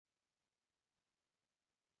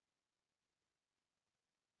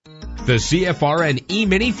The CFRN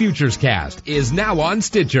E-Mini Futures Cast is now on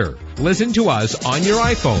Stitcher. Listen to us on your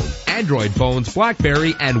iPhone, Android phones,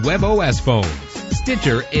 BlackBerry, and WebOS phones.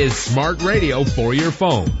 Stitcher is smart radio for your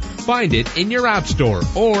phone. Find it in your app store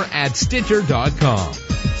or at Stitcher.com.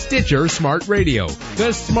 Stitcher Smart Radio,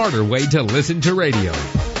 the smarter way to listen to radio.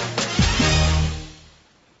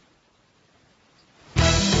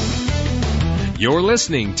 You're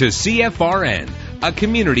listening to CFRN, a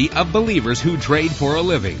community of believers who trade for a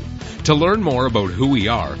living. To learn more about who we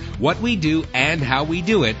are, what we do, and how we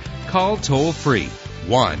do it, call toll-free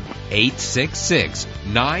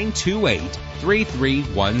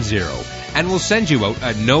 1-866-928-3310, and we'll send you out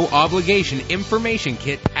a no-obligation information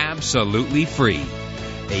kit absolutely free.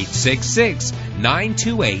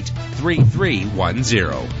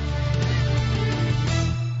 866-928-3310.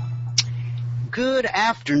 Good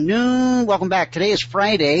afternoon. Welcome back. Today is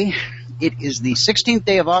Friday. It is the 16th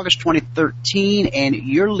day of August 2013, and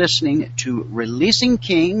you're listening to Releasing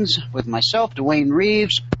Kings with myself, Dwayne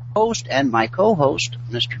Reeves, host, and my co-host,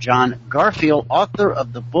 Mr. John Garfield, author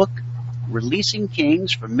of the book Releasing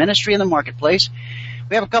Kings for Ministry in the Marketplace.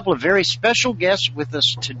 We have a couple of very special guests with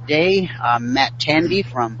us today, Matt Tandy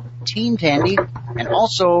from Team Tandy, and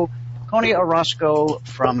also Connie Orozco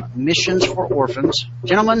from Missions for Orphans.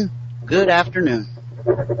 Gentlemen, good afternoon.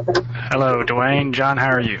 Hello, Dwayne. John,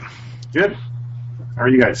 how are you? Good. How are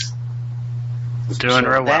you guys? Doing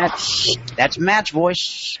real well. That's Matt's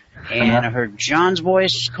voice, and I heard John's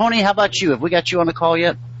voice. Connie, how about you? Have we got you on the call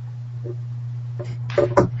yet?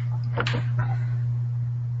 All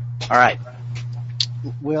right.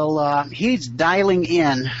 Well, he's dialing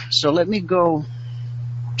in, so let me go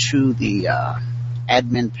to the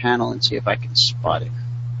admin panel and see if I can spot him.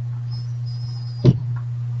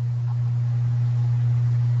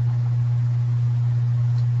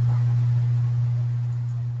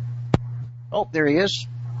 Oh, there he is.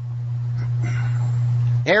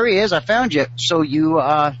 There he is. I found you. So you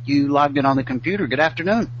logged in on the computer. Good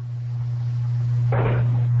afternoon.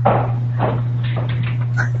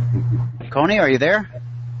 Connie, are you there?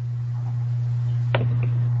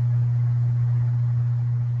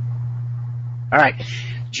 All right.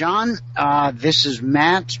 John, this is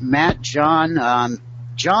Matt. John.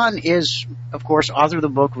 John is, of course, author of the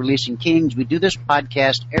book Releasing Kings. We do this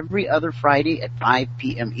podcast every other Friday at 5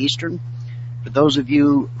 p.m. Eastern. For those of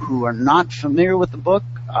you who are not familiar with the book,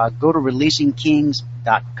 go to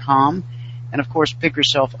releasingkings.com and, of course, pick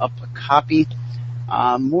yourself up a copy.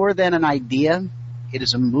 More than an idea, it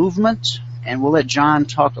is a movement, and we'll let John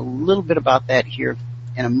talk a little bit about that here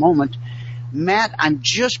in a moment. Matt, I'm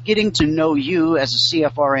just getting to know you as a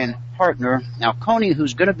CFRN partner. Now, Coney,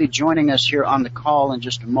 who's going to be joining us here on the call in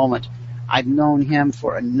just a moment, I've known him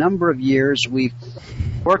for a number of years. We've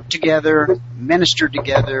worked together, ministered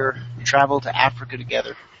together, traveled to Africa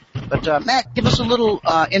together. But, Matt, give us a little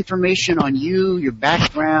information on you, your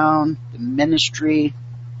background, the ministry.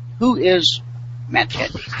 Who is Matt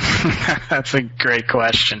Tandy? That's a great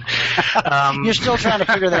question. You're still trying to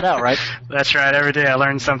figure that out, right? That's right. Every day I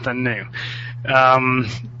learn something new.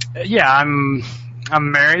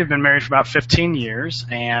 I'm married. I've been married for about 15 years,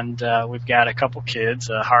 and we've got a couple kids,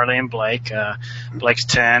 Harley and Blake. Blake's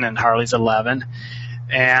 10 and Harley's 11.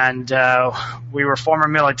 And we were former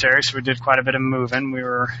military, so we did quite a bit of moving. We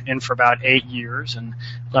were in for about 8 years and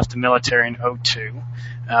left the military in 2002,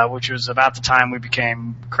 which was about the time we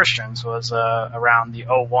became Christians, was around the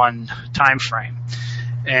 2001 time frame.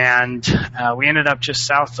 And we ended up just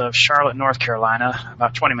south of Charlotte, North Carolina,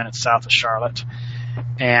 about 20 minutes south of Charlotte.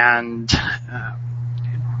 And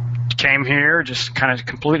came here just kind of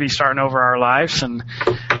completely starting over our lives, and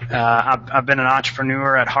I've been an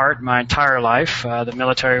entrepreneur at heart my entire life. The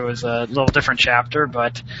military was a little different chapter,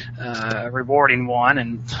 but a rewarding one,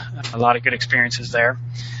 and a lot of good experiences there.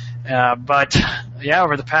 But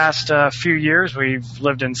over the past few years, we've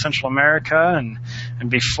lived in Central America, and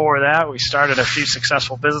before that, we started a few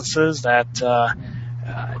successful businesses that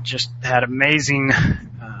just had amazing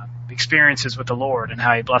experiences with the Lord and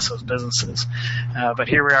how He blessed those businesses. But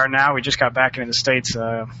here we are now. We just got back into the States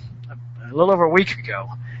a little over a week ago,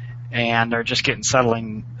 and are just getting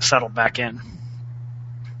settled back in.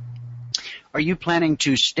 Are you planning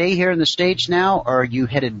to stay here in the States now, or are you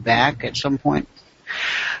headed back at some point?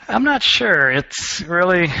 I'm not sure. It's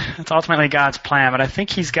ultimately God's plan, but I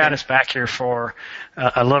think He's got us back here for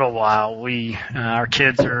a little while. Our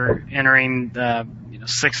kids are entering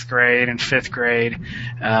 6th grade and 5th grade,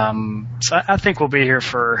 so I think we'll be here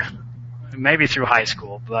for maybe through high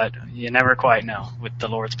school, but you never quite know with the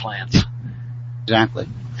Lord's plans. Exactly.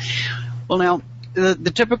 Well, now,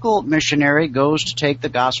 the typical missionary goes to take the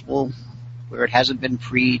gospel where it hasn't been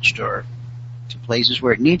preached or to places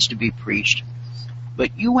where it needs to be preached.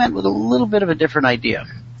 But you went with a little bit of a different idea.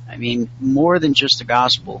 I mean, more than just the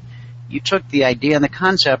gospel. You took the idea and the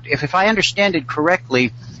concept, if I understand it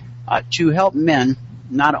correctly, to help men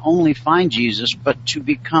not only find Jesus, but to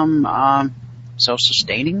become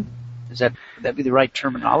self-sustaining. Would that be the right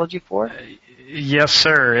terminology for it? Yes,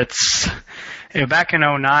 sir. It's back in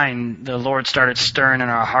 2009, the Lord started stirring in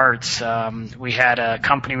our hearts. We had a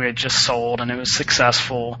company we had just sold, and it was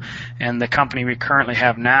successful. And the company we currently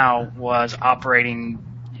have now was operating.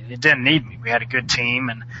 It didn't need me. We had a good team,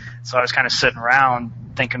 and so I was kind of sitting around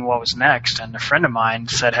thinking what was next. And a friend of mine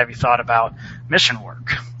said, "Have you thought about mission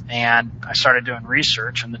work?" And I started doing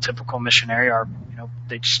research, and the typical missionary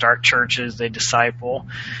they start churches, they disciple,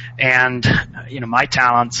 and my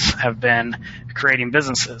talents have been creating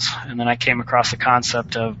businesses. And then I came across the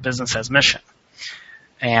concept of business as mission.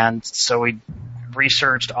 And so we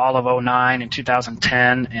researched all of 2009 and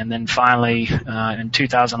 2010, and then finally in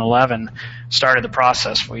 2011 started the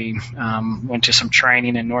process. We went to some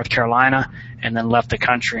training in North Carolina and then left the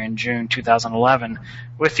country in June 2011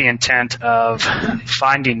 with the intent of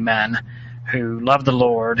finding men who loved the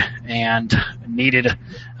Lord and needed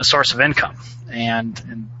a source of income.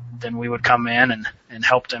 And then we would come in and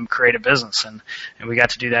help them create a business. And we got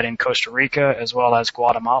to do that in Costa Rica as well as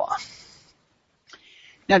Guatemala.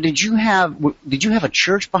 Now, did you have a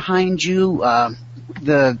church behind you?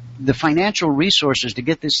 The financial resources to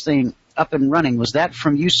get this thing up and running, was that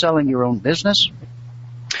from you selling your own business?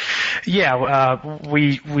 Yeah,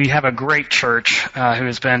 we have a great church who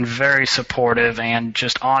has been very supportive and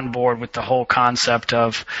just on board with the whole concept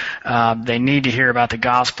of they need to hear about the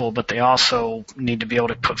gospel, but they also need to be able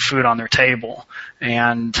to put food on their table.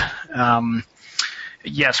 And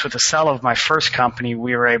yes, with the sale of my first company,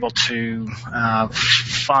 we were able to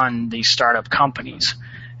fund these startup companies.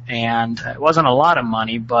 And it wasn't a lot of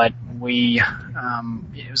money, but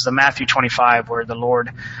it was the Matthew 25 where the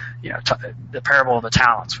Lord, the parable of the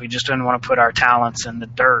talents. We just didn't want to put our talents in the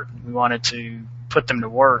dirt. We wanted to put them to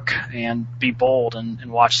work and be bold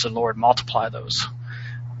and watch the Lord multiply those.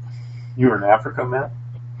 You were in Africa, Matt?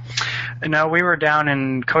 No, we were down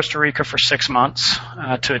in Costa Rica for 6 months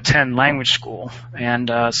to attend language school and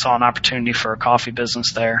saw an opportunity for a coffee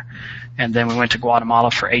business there. And then we went to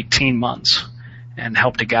Guatemala for 18 months and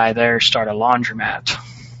helped a guy there start a laundromat.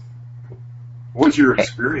 What was your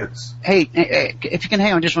experience? Hey, if you can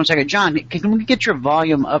hang on just one second. John, can we get your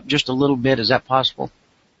volume up just a little bit? Is that possible?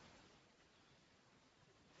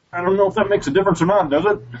 I don't know if that makes a difference or not, does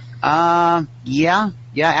it? Yeah,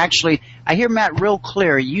 actually, I hear Matt real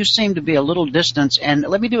clear. You seem to be a little distant, and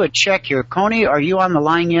let me do a check here. Coney, are you on the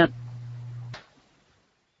line yet?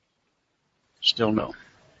 Still no.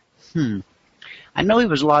 I know he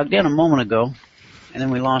was logged in a moment ago, and then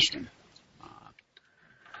we lost him.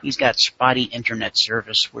 He's got spotty internet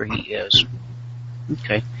service where he is.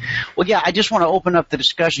 Okay. Well, yeah, I just want to open up the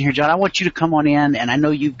discussion here, John. I want you to come on in, and I know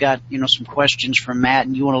you've got, some questions from Matt,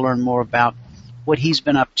 and you want to learn more about what he's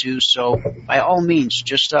been up to. So, by all means,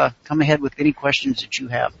 just come ahead with any questions that you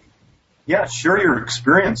have. Yeah, share your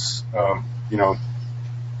experience,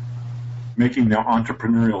 making the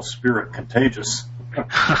entrepreneurial spirit contagious.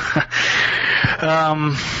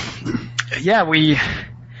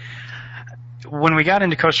 When we got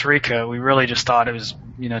into Costa Rica, we really just thought it was,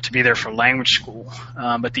 to be there for language school.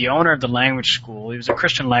 But the owner of the language school, it was a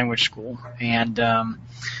Christian language school, and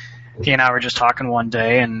he and I were just talking one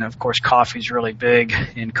day, and of course coffee's really big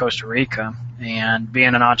in Costa Rica, and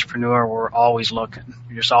being an entrepreneur, we're always looking.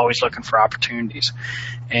 You're just always looking for opportunities.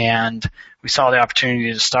 And we saw the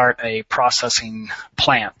opportunity to start a processing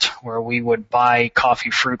plant where we would buy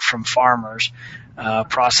coffee fruit from farmers,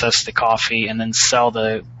 process the coffee, and then sell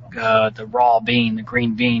the raw bean, the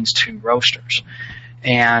green beans, to roasters.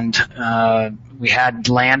 And we had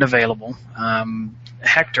land available.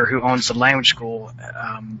 Hector, who owns the language school,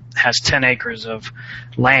 has 10 acres of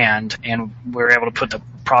land, and we were able to put the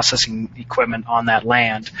processing equipment on that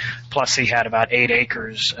land. Plus, he had about 8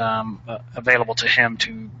 acres available to him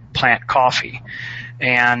to plant coffee.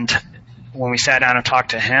 And when we sat down and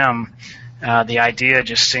talked to him, the idea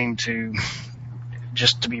just seemed to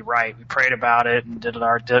be right. We prayed about it and did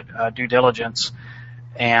our due diligence.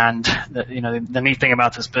 And the neat thing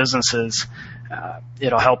about this business is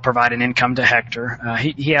it'll help provide an income to Hector.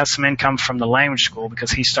 He has some income from the language school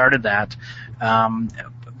because he started that,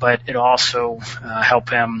 but it'll also help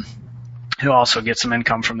him. He'll also get some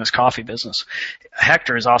income from this coffee business.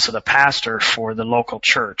 Hector is also the pastor for the local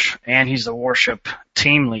church, and he's the worship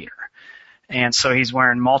team leader. And so he's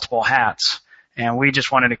wearing multiple hats. And we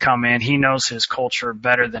just wanted to come in. He knows his culture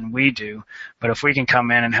better than we do. But if we can come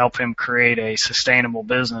in and help him create a sustainable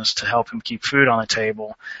business to help him keep food on the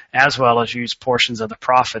table, as well as use portions of the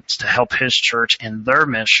profits to help his church in their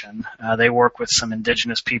mission, they work with some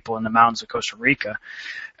indigenous people in the mountains of Costa Rica,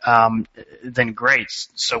 then great.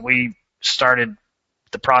 So we started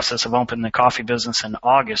the process of opening the coffee business in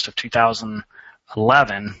August of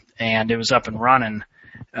 2011, and it was up and running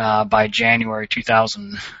by January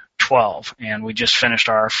 2012. And we just finished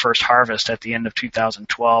our first harvest at the end of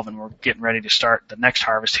 2012, and we're getting ready to start the next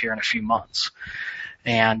harvest here in a few months.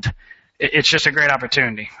 And it's just a great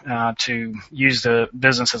opportunity to use the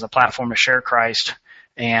business as a platform to share Christ.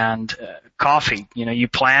 And coffee, you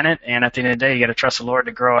plant it, and at the end of the day, you got to trust the Lord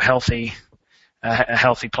to grow a healthy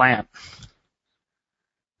plant.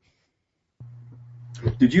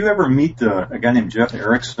 Did you ever meet a guy named Jeff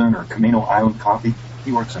Erickson or Camino Island Coffee?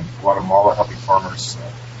 He works in Guatemala helping farmers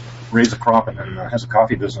raise a crop and then has a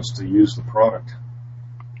coffee business to use the product.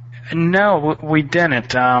 No, we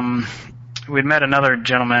didn't. We'd met another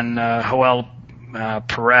gentleman, Joel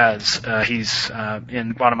Perez. He's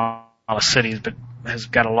in Guatemala City, but has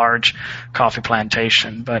got a large coffee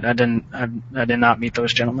plantation. But I did not meet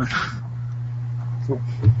those gentlemen.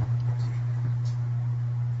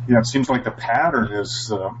 Yeah, it seems like the pattern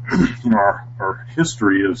is, our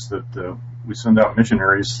history is that we send out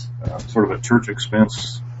missionaries sort of at church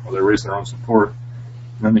expense while they raise their own support,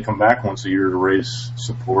 and then they come back once a year to raise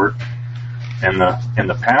support, and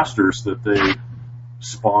the pastors that they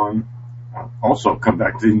spawn also come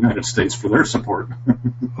back to the United States for their support.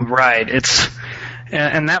 Right.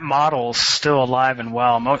 And that model's still alive and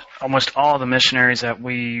well. Almost all the missionaries that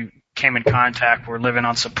we came in contact were living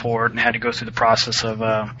on support and had to go through the process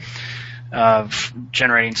of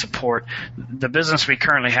generating support. The business we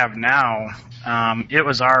currently have now, it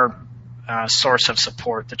was our source of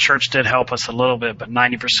support. The church did help us a little bit, but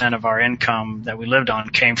 90% of our income that we lived on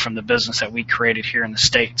came from the business that we created here in the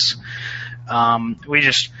States. We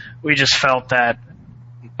just felt that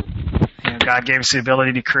God gave us the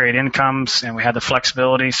ability to create incomes, and we had the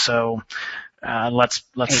flexibility. So let's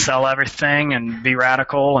sell everything and be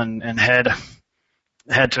radical and head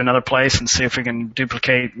to another place and see if we can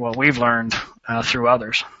duplicate what we've learned through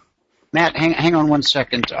others. Matt, hang on one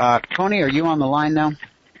second. Coney, are you on the line now?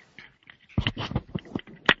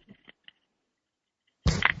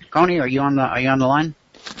 Coney, are you on the line?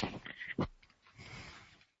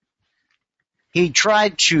 He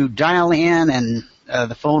tried to dial in, and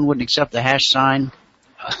the phone wouldn't accept the hash sign,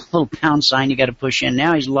 a little pound sign you got to push in.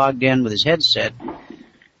 Now he's logged in with his headset,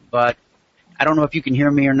 but I don't know if you can hear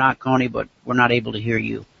me or not, Coney, but we're not able to hear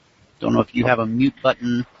you. Don't know if you have a mute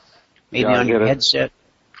button maybe on your headset.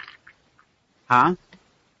 Huh?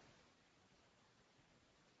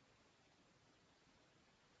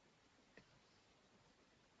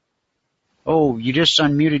 Oh, you just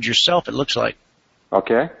unmuted yourself, it looks like.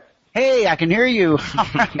 Okay. Hey, I can hear you. All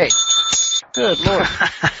right. Good Lord.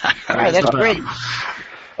 All right, that's great.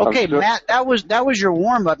 Okay, Matt, that was your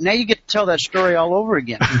warm-up. Now you get to tell that story all over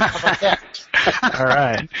again. How about that? All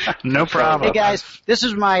right. No problem. Hey, guys, this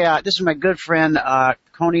is my good friend,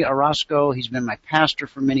 Coney Orozco. He's been my pastor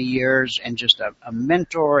for many years and just a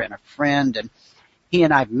mentor and a friend. And he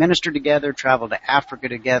and I have ministered together, traveled to Africa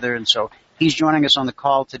together. And so he's joining us on the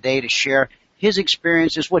call today to share his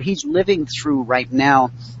experiences, what he's living through right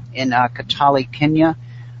now in Kitale, Kenya.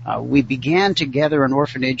 We began together an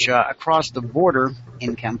orphanage across the border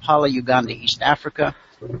in Kampala, Uganda, East Africa.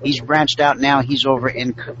 He's branched out now. He's over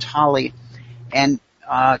in Kitale. And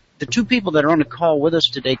the two people that are on the call with us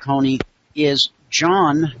today, Coney, is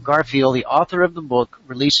John Garfield, the author of the book,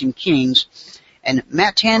 Releasing Kings, and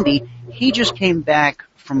Matt Tandy. He just came back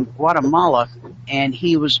from Guatemala, and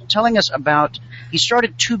he was telling us about, he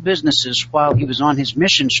started two businesses while he was on his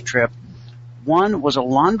missions trip. One was a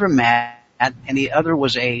laundromat, and the other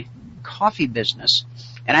was a coffee business.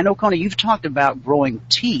 And I know, Coney, you've talked about growing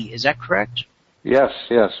tea. Is that correct? Yes.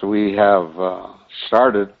 We have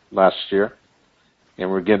started last year, and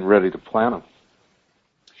we're getting ready to plant them.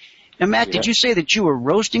 Now, Matt, Did you say that you were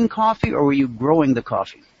roasting coffee, or were you growing the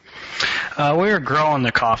coffee? We're growing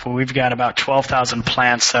the coffee. We've got about 12,000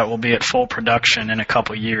 plants that will be at full production in a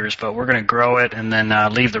couple of years, but we're going to grow it and then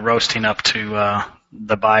leave the roasting up to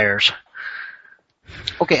the buyers.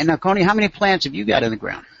 Okay, and now, Coney, how many plants have you got in the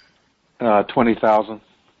ground? 20,000.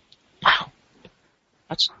 Wow.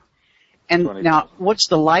 And 20,000. Now, what's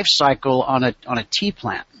the life cycle on a tea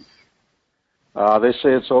plant? They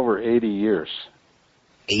say it's over 80 years.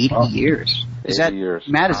 80 years? 80 years.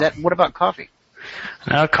 Matt, what about coffee?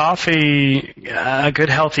 Coffee, a good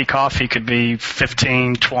healthy coffee could be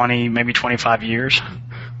 15, 20, maybe 25 years.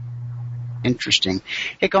 Interesting.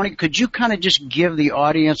 Hey, Coney, could you kind of just give the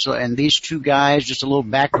audience and these two guys just a little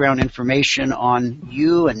background information on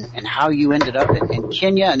you and how you ended up in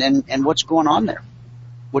Kenya and what's going on there?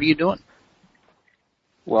 What are you doing?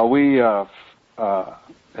 Well, we, as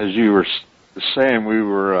you were saying, we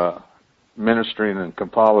were ministering in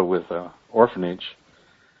Kampala with an orphanage,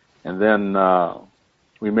 and then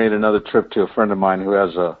we made another trip to a friend of mine who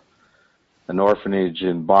has an orphanage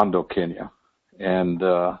in Bondo, Kenya, and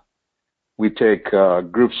we take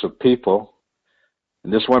groups of people.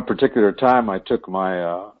 And this one particular time, I took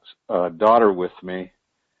my daughter with me,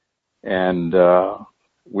 and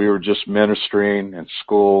we were just ministering in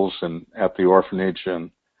schools and at the orphanage.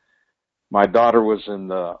 And my daughter was in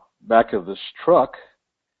the back of this truck,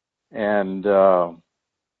 and the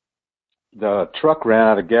truck ran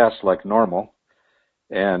out of gas like normal.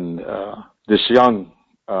 And this young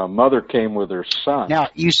mother came with her son. Now,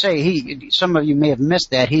 you say some of you may have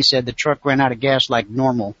missed that. He said the truck ran out of gas like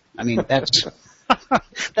normal. I mean, that's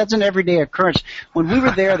that's an everyday occurrence. When we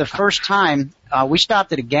were there the first time, we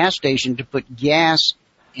stopped at a gas station to put gas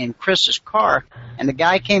in Chris's car, and the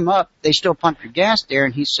guy came up. They still pumped your gas there,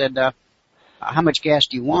 and he said, how much gas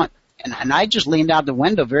do you want? And I just leaned out the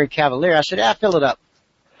window very cavalier. I said, fill it up.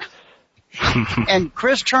 And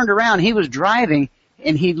Chris turned around. He was driving,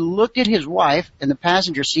 and he looked at his wife in the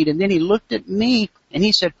passenger seat, and then he looked at me, and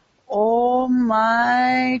he said, oh,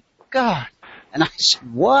 my God. And I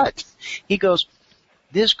said, what? He goes,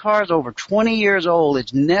 this car's over 20 years old.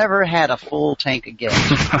 It's never had a full tank of gas.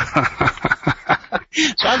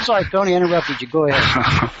 So I'm sorry, Tony, I interrupted you. Go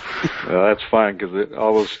ahead. Well, that's fine, because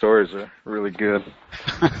all those stories are really good.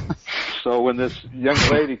 So when this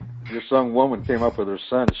young woman came up with her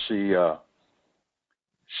son,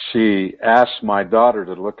 she asked my daughter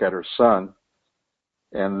to look at her son,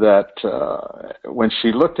 and that when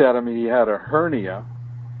she looked at him, he had a hernia.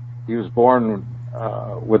 He was born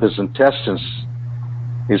with his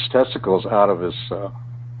testicles out of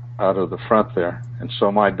the front there. And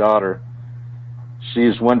so my daughter,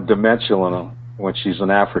 she's one-dimensional when she's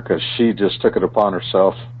in Africa. She just took it upon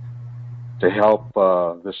herself to help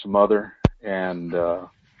this mother, and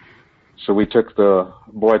so we took the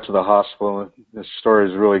boy to the hospital. This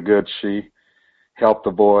story is really good. She helped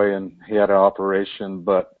the boy, and he had an operation,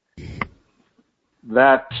 but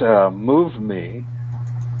that moved me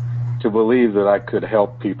to believe that I could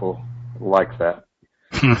help people like that.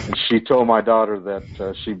 And she told my daughter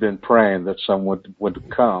that she'd been praying that someone would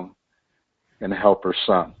come and help her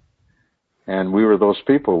son. And we were those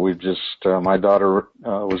people. We just, my daughter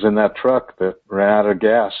was in that truck that ran out of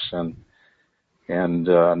gas, and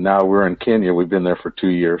now we're in Kenya. We've been there for 2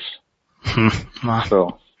 years.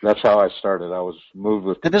 So that's how I started. I was moved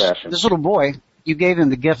with compassion. This little boy, you gave him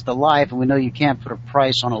the gift of life, and we know you can't put a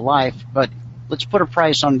price on a life, but let's put a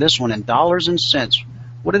price on this one in dollars and cents.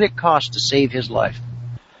 What did it cost to save his life?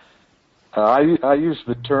 I use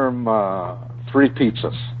the term 3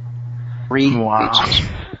 pizzas. 3 pizzas.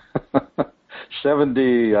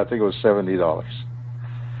 70, I think it was $70.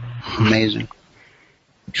 Amazing.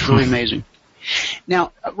 Truly amazing.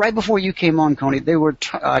 Now, right before you came on, Coney,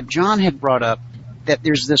 John had brought up that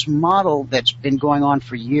there's this model that's been going on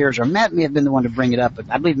for years, or Matt may have been the one to bring it up, but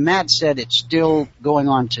I believe Matt said it's still going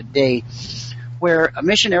on today, where a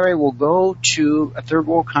missionary will go to a third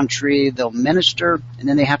world country, they'll minister, and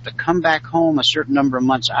then they have to come back home a certain number of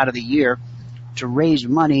months out of the year to raise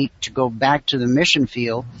money to go back to the mission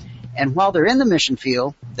field. And while they're in the mission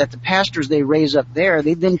field, that the pastors they raise up there,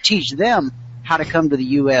 they then teach them how to come to the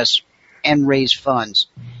U.S. and raise funds.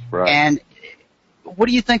 Right. And what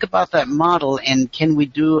do you think about that model, and can we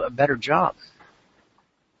do a better job?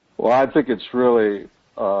 Well, I think it's really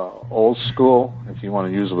old school, if you want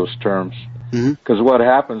to use those terms. Because what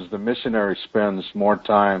happens, the missionary spends more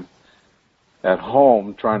time at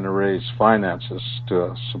home trying to raise finances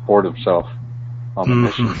to support himself on the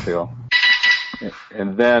mission field.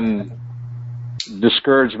 And then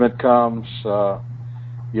discouragement comes.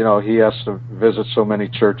 He has to visit so many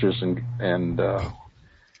churches and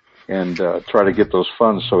try to get those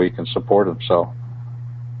funds so he can support himself.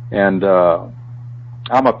 And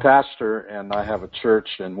I'm a pastor, and I have a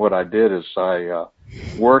church, and what I did is I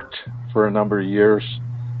worked for a number of years,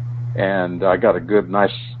 and I got a good,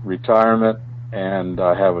 nice retirement, and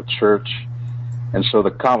I have a church. And so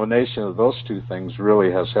the combination of those two things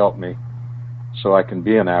really has helped me so I can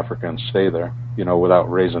be in Africa and stay there, without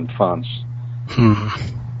raising funds.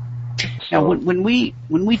 Now, when we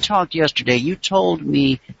talked yesterday, you told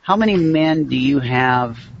me, how many men do you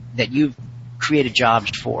have that you've created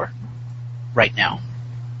jobs for right now?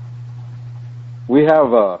 We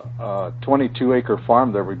have a 22-acre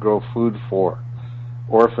farm that we grow food for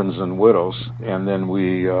orphans and widows, and then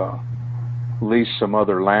we lease some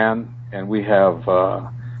other land, and we have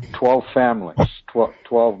 12 families,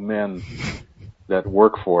 12 men that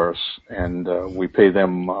work for us, and we pay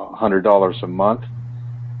them $100 a month,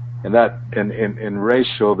 and that in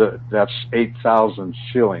ratio that's 8,000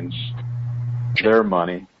 shillings, their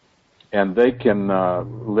money, and they can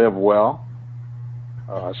live well.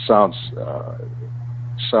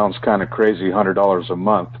 Sounds kind of crazy, $100 a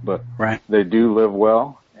month, but right. They do live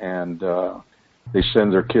well, and they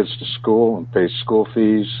send their kids to school and pay school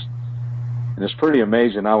fees, and it's pretty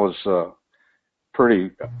amazing. I was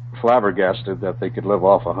pretty flabbergasted that they could live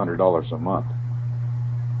off $100 a month.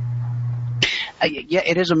 Yeah,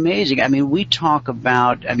 it is amazing. I mean, we talk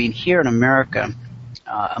about, here in America,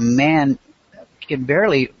 a man can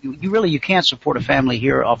barely, you can't support a family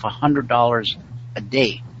here off $100 a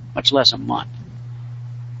day, much less a month.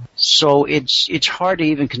 So it's hard to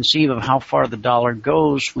even conceive of how far the dollar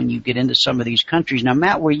goes when you get into some of these countries. Now,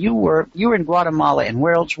 Matt, where you were in Guatemala, and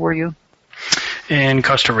where else were you? In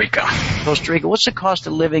Costa Rica. Costa Rica. What's the cost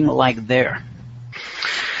of living like there?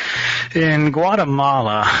 In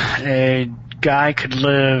Guatemala, a guy could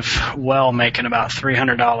live well making about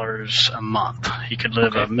 $300 a month. He could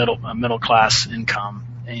live a middle class income.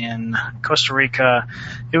 In Costa Rica,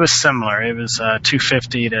 it was similar. It was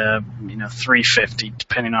 $250 to $350,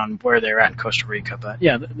 depending on where they're at in Costa Rica. But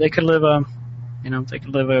yeah, they could live a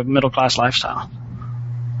middle class lifestyle.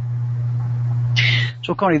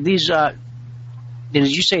 So, Connie, these did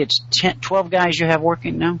you say it's 12 guys you have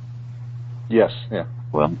working now? Yes. Yeah.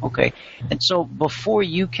 Well, okay. And so before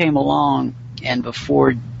you came along, and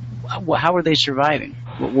before, how were they surviving?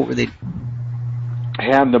 What were they?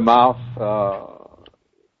 Hand to mouth.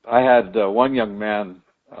 I had one young man,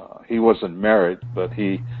 he wasn't married, but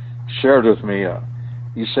he shared with me,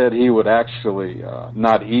 he said he would actually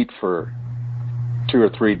not eat for 2 or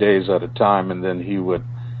 3 days at a time, and then he would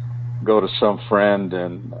go to some friend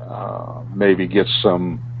and maybe get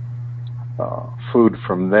some food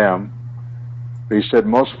from them. But he said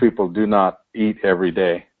most people do not eat every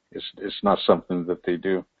day. It's not something that they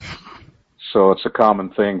do. So it's a common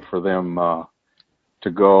thing for them to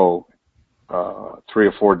go 3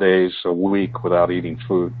 or 4 days a week without eating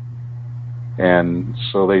food. And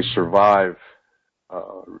so they survive,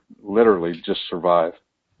 literally just survive.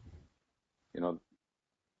 It's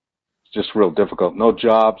just real difficult. No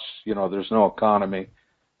jobs, there's no economy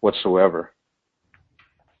whatsoever.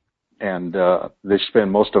 And they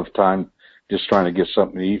spend most of the time just trying to get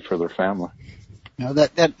something to eat for their family.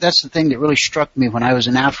 That's the thing that really struck me when I was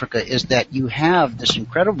in Africa, is that you have this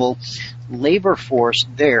incredible labor force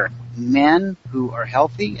there. Men who are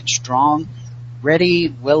healthy and strong, ready,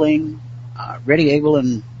 able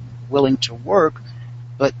and willing to work.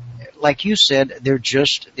 But like you said,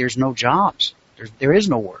 there's no jobs. There is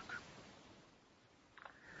no work.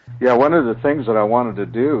 Yeah, one of the things that I wanted to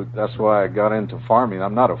do, that's why I got into farming.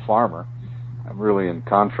 I'm not a farmer. I'm really in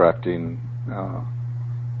contracting.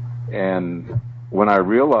 And when I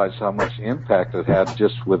realized how much impact it had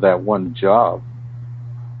just with that one job.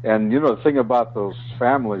 And, the thing about those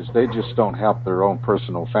families, they just don't help their own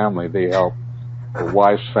personal family. They help the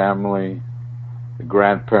wife's family, the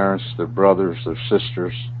grandparents, their brothers, their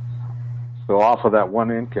sisters. So off of that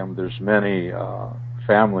one income, there's many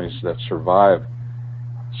families that survive.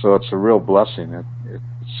 So it's a real blessing.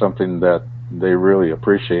 It's something that they really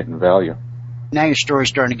appreciate and value. Now your story's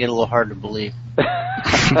starting to get a little hard to believe.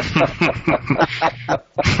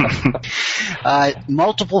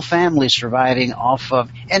 Multiple families surviving off of,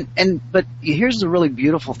 but here's the really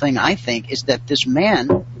beautiful thing, I think, is that this man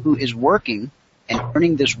who is working and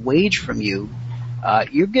earning this wage from you,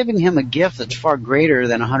 you're giving him a gift that's far greater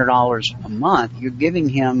than $100 a month. You're giving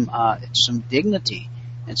him some dignity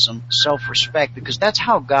and some self-respect, because that's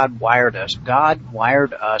how God wired us. God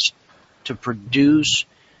wired us to produce,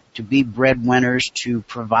 to be breadwinners, to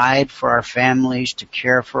provide for our families, to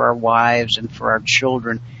care for our wives and for our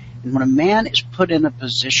children. And when a man is put in a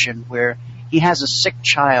position where he has a sick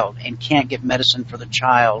child and can't get medicine for the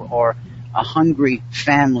child, or a hungry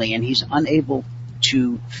family and he's unable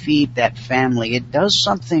to feed that family, it does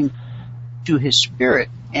something to his spirit.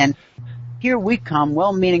 And here we come,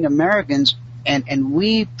 well-meaning Americans, and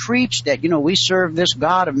we preach that, we serve this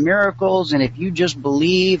God of miracles, and if you just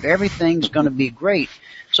believe, everything's going to be great.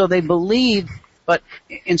 So they believe, but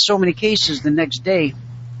in so many cases, the next day,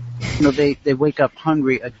 they wake up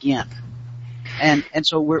hungry again. And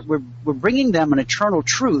so we're bringing them an eternal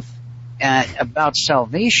truth about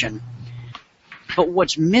salvation. But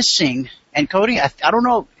what's missing, and Cody, I don't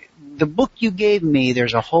know, the book you gave me,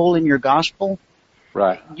 there's a hole in your gospel.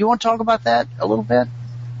 Right. You want to talk about that a little bit?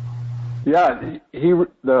 Yeah, he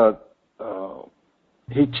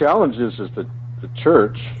challenges the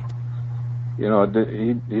church. You know,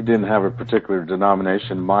 he didn't have a particular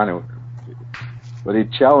denomination in mind, but he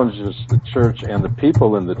challenges the church and the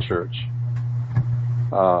people in the church.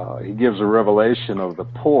 He gives a revelation of the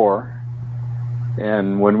poor,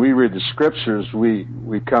 and when we read the scriptures, we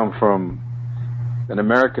come from an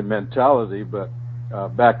American mentality, but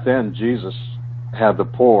back then Jesus had the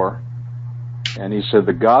poor, and he said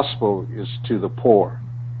the gospel is to the poor.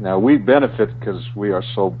 Now we benefit because we are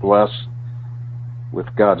so blessed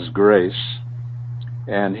with God's grace,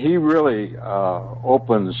 and he really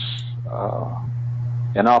opens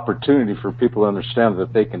an opportunity for people to understand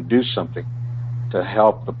that they can do something to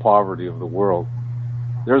help the poverty of the world.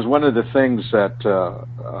 There's one of the things that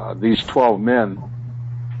these 12 men,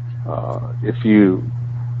 if you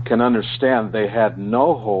can understand, they had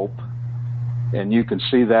no hope, and you can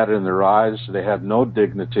see that in their eyes. They had no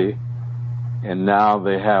dignity, and now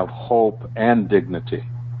they have hope and dignity.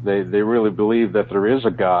 They really believe that there is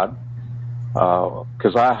a God,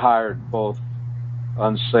 because I hired both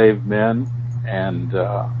unsaved men, and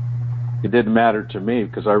it didn't matter to me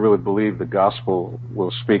because I really believe the gospel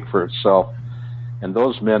will speak for itself. And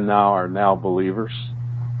those men now are believers,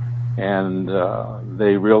 and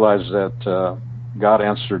they realize that God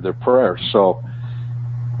answered their prayers. So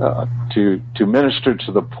to minister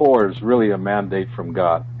to the poor is really a mandate from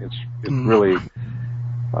God. It's really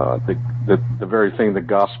the very thing the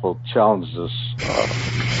gospel challenges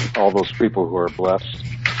all those people who are blessed.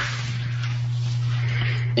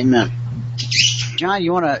 Amen. John,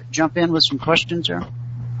 you want to jump in with some questions there?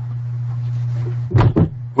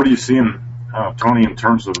 What are you seeing, Tony, in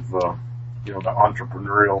terms of the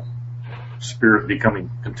entrepreneurial spirit becoming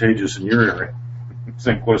contagious in your area?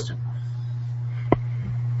 Same question.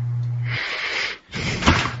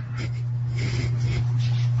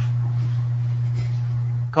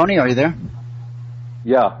 Coney, are you there?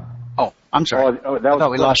 Yeah. Oh, I'm sorry. Oh, that was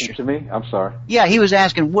we lost you. To me? I'm sorry. Yeah, he was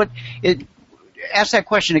asking ask that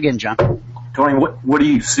question again, John. Tony, what do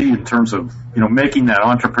you see in terms of making that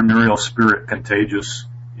entrepreneurial spirit contagious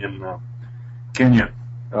in Kenya?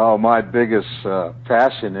 Oh, my biggest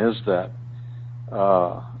passion is that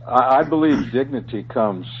I believe dignity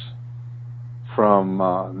comes from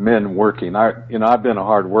men working. I've been a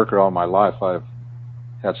hard worker all my life. I've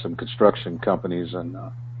had some construction companies and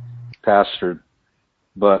pastored,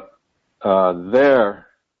 but there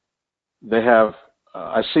they have.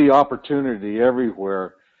 I see opportunity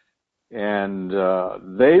everywhere, and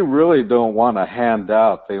they really don't want to hand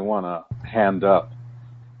out. They want to hand up,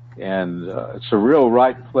 and it's a real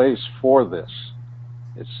right place for this.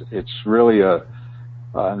 It's really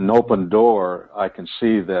an open door. I can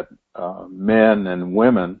see that men and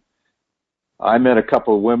women. I met a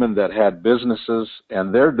couple of women that had businesses,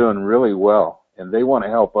 and they're doing really well, and they want to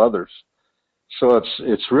help others. So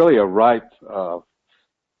it's really a ripe,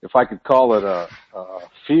 if I could call it a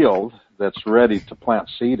field that's ready to plant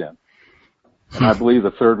seed in. And I believe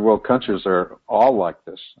the third world countries are all like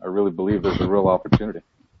this. I really believe there's a real opportunity.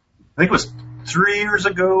 I think it was 3 years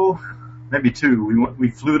ago, maybe 2. We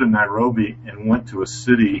flew to Nairobi and went to a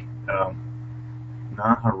city,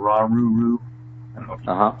 Nahararuru. I don't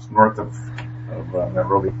know if it's north of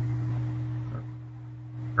Nairobi.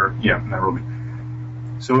 Nairobi.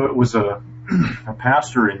 So it was a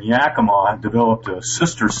pastor in Yakima had developed a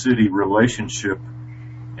sister city relationship,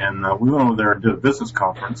 and we went over there and did a business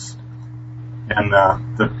conference. And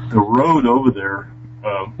the road over there,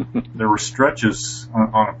 there were stretches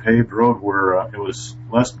on a paved road where it was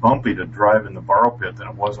less bumpy to drive in the borrow pit than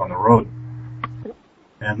it was on the road.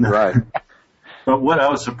 And right. But what I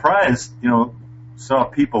was surprised, saw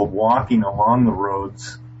people walking along the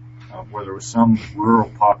roads where there was some rural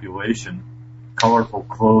population, colorful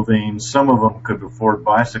clothing. Some of them could afford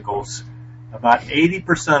bicycles. About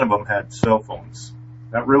 80% of them had cell phones.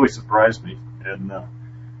 That really surprised me. And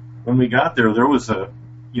when we got there, there was a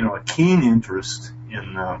keen interest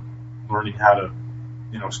in learning how to,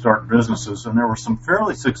 start businesses. And there were some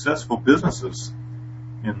fairly successful businesses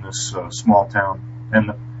in this small town.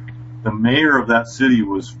 And the mayor of that city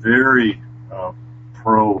was very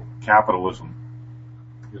pro-capitalism.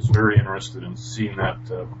 He was very interested in seeing that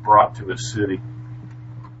brought to his city.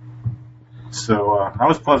 So I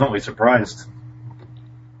was pleasantly surprised.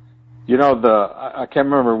 I can't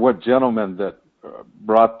remember what gentleman that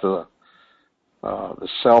brought the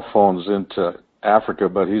cell phones into Africa,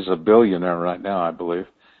 but he's a billionaire right now, I believe.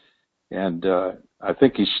 And I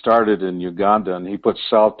think he started in Uganda, and he put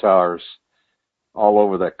cell towers all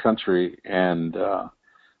over that country. And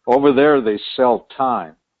over there, they sell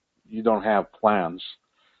time. You don't have plans.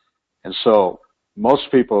 And so most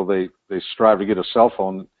people, they they strive to get a cell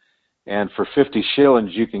phone, and for 50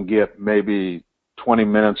 shillings you can get maybe 20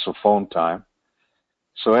 minutes of phone time.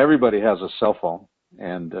 So everybody has a cell phone,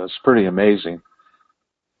 and it's pretty amazing.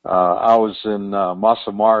 I was in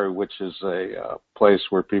Maasai, which is a place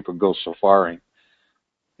where people go safaring,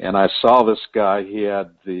 and I saw this guy. He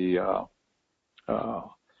had the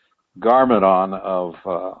garment on of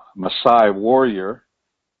Maasai warrior,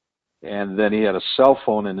 and then he had a cell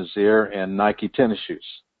phone in his ear and Nike tennis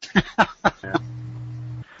shoes. Yeah.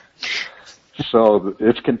 So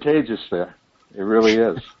it's contagious there. It really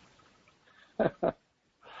is.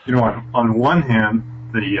 On one hand,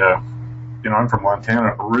 I'm from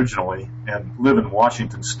Montana originally and live in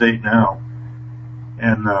Washington State now,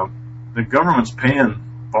 and the government's paying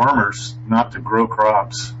farmers not to grow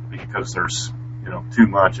crops because there's too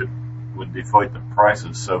much. It would deflate the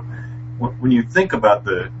prices. So when you think about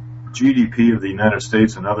the GDP of the United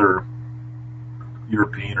States and other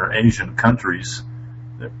European or Asian countries,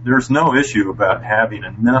 there's no issue about having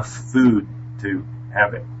enough food to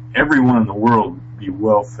have everyone in the world be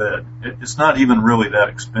well fed. It's not even really that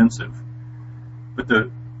expensive. But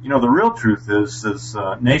the real truth is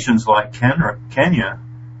nations like Kenya,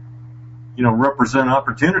 represent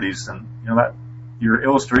opportunities, and that your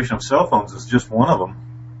illustration of cell phones is just one of them.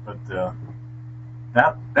 But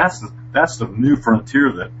that's the new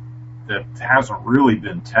frontier that hasn't really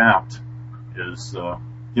been tapped. Is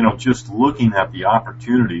just looking at the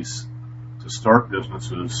opportunities to start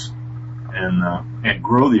businesses and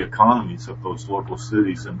grow the economies of those local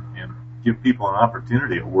cities and give people an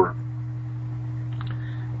opportunity at work.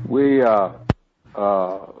 We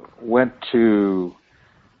went to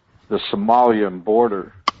the Somalian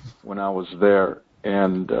border when I was there,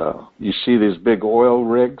 and you see these big oil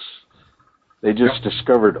rigs. They just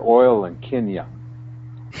discovered oil in Kenya.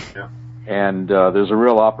 Yeah. And there's a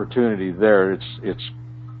real opportunity there. It's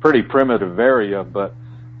pretty primitive area, but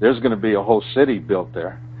there's going to be a whole city built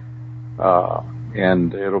there,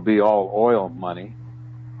 and it'll be all oil money.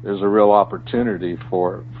 There's a real opportunity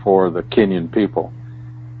for the Kenyan people.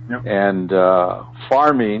 Yep. And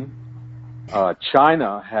farming,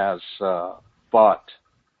 China has bought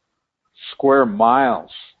square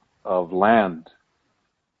miles of land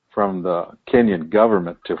from the Kenyan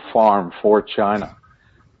government to farm for China.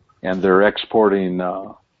 And they're exporting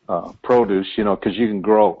produce, because you can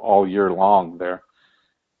grow all year long there.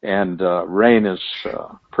 And rain is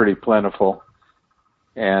pretty plentiful.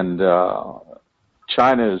 And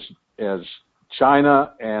China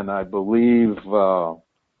and I believe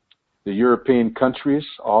the European countries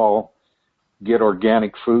all get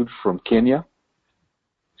organic food from Kenya.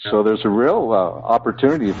 So there's a real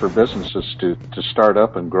opportunity for businesses to start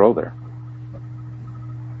up and grow there.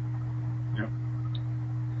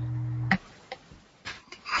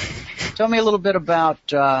 Tell me a little bit about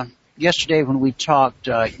yesterday when we talked.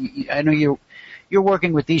 I know you're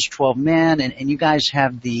working with these 12 men, and you guys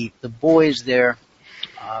have the boys there,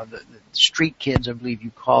 the street kids, I believe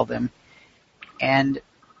you call them. And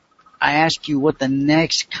I asked you what the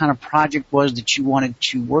next kind of project was that you wanted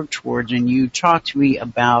to work towards, and you talked to me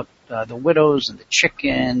about the widows and the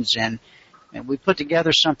chickens, and we put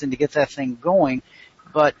together something to get that thing going.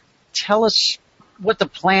 But tell us what the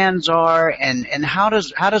plans are, and how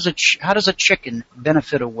does a chicken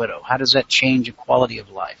benefit a widow? How does that change the quality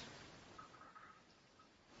of life?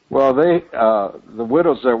 Well, the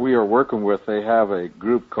widows that we are working with, they have a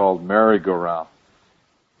group called Merry-Go-Round,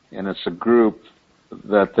 and it's a group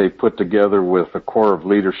that they put together with a core of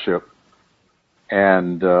leadership,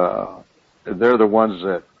 and they're the ones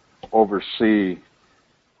that oversee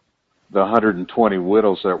the 120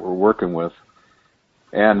 widows that we're working with.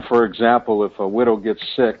 And for example, if a widow gets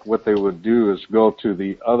sick, what they would do is go to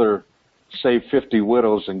the other, say 50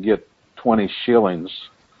 widows, and get 20 shillings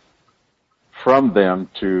from them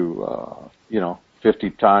to, 50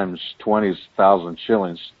 times 20,000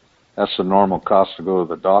 shillings. That's the normal cost to go to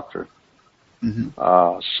the doctor.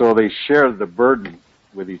 Mm-hmm. So they share the burden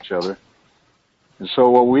with each other. And so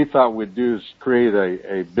what we thought we'd do is create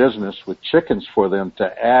a business with chickens for them to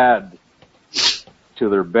add to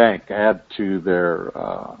their bank, add to their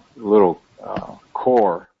little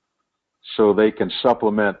core, so they can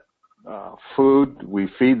supplement food. We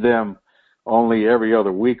feed them only every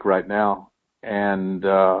other week right now, and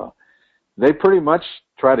they pretty much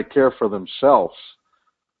try to care for themselves.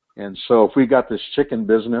 And so if we got this chicken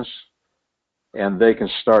business and they can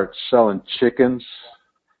start selling chickens,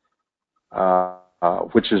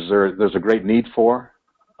 which there's a great need for,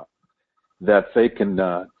 that they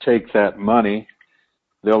can take that money.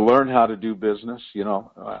 They'll learn how to do business,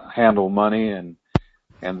 handle money and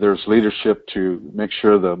and there's leadership to make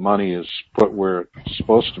sure the money is put where it's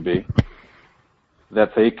supposed to be,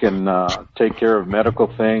 that they can take care of medical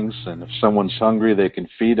things, and if someone's hungry, they can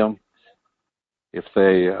feed them. If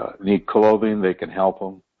they need clothing, they can help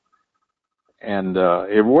them. And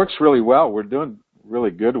it works really well. We're doing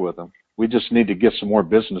really good with them. We just need to get some more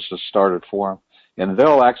businesses started for them, and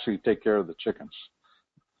they'll actually take care of the chickens.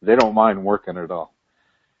 They don't mind working at all.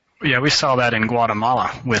 Yeah, we saw that in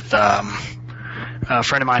Guatemala with a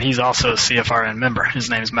friend of mine. He's also a CFRN member. His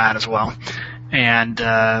name's Matt as well. And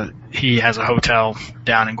he has a hotel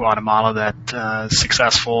down in Guatemala that is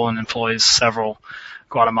successful and employs several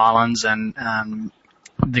Guatemalans. And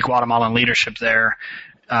the Guatemalan leadership there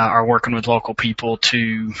are working with local people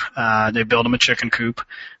to they build them a chicken coop.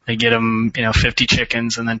 They get them, 50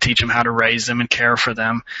 chickens, and then teach them how to raise them and care for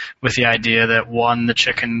them, with the idea that, one, the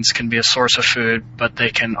chickens can be a source of food, but they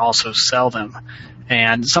can also sell them.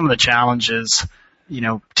 And some of the challenges,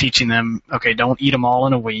 teaching them, okay, don't eat them all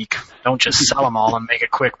in a week. Don't just sell them all and make a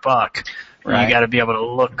quick buck. Right. You got to be able to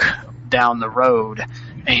look down the road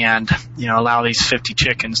and, allow these 50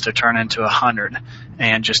 chickens to turn into 100,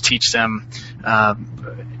 and just teach them.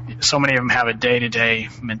 So many of them have a day-to-day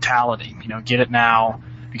mentality. Get it now,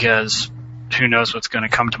 because who knows what's going to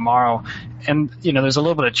come tomorrow. And, there's a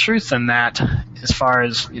little bit of truth in that, as far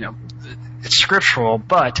as, it's scriptural,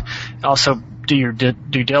 but also do your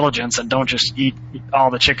due diligence and don't just eat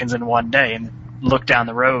all the chickens in one day, and look down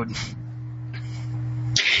the road.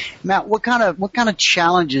 Matt, what kind of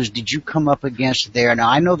challenges did you come up against there? Now,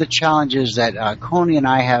 I know the challenges that Coney and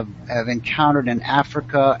I have encountered in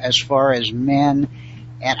Africa as far as men,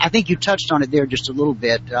 and I think you touched on it there just a little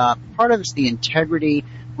bit. Part of it's the integrity.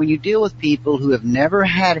 When you deal with people who have never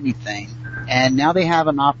had anything, and now they have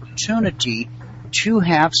an opportunity to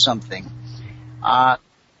have something,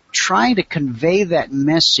 trying to convey that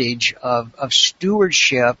message of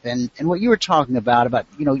stewardship and what you were talking about,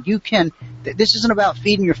 this isn't about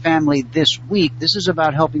feeding your family this week. This is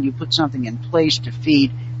about helping you put something in place to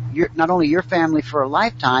feed not only your family for a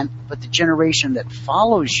lifetime, but the generation that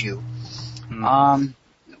follows you.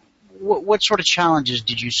 What sort of challenges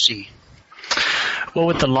did you see? Well,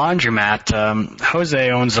 with the laundromat,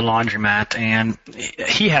 Jose owns the laundromat, and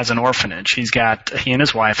he has an orphanage. He and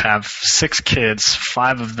his wife have 6 kids.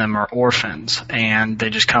 5 of them are orphans, and they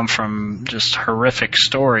just come from just horrific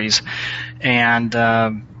stories. And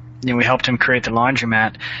we helped him create the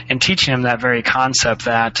laundromat and teach him that very concept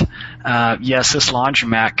that, yes, this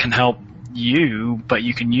laundromat can help you, but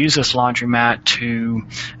you can use this laundromat to,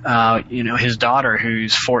 his daughter,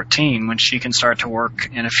 who's 14, when she can start to work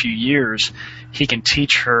in a few years, he can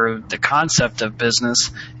teach her the concept of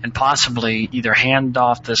business and possibly either hand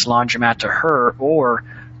off this laundromat to her or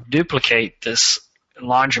duplicate this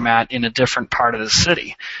laundromat in a different part of the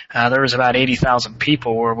city. There was about 80,000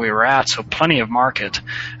 people where we were at, so plenty of market,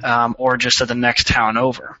 or just at the next town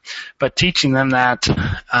over. But teaching them that,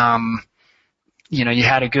 you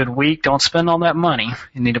had a good week, don't spend all that money.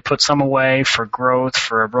 You need to put some away for growth,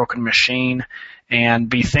 for a broken machine, and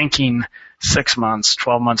be thinking 6 months,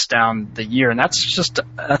 12 months down the year. And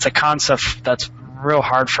that's a concept that's real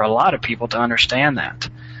hard for a lot of people to understand that.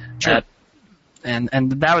 Sure. And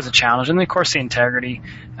that was a challenge. And then, of course, the integrity,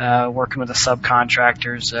 working with the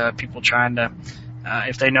subcontractors, people trying to,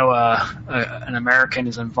 if they know an American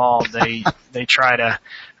is involved, they try to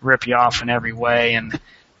rip you off in every way. And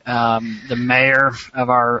the mayor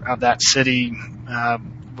of that city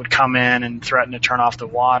would come in and threaten to turn off the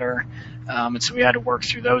water. And so we had to work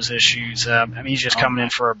through those issues. He's just coming in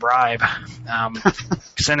for a bribe,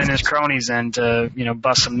 sending his cronies in to,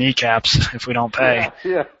 bust some kneecaps if we don't pay.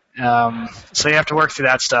 Yeah. So you have to work through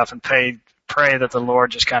that stuff and pray that the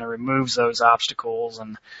Lord just kind of removes those obstacles.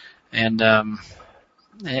 And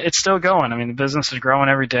it's still going. I mean, the business is growing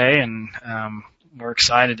every day, and we're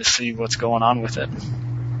excited to see what's going on with it.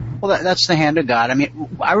 Well, that's the hand of God. I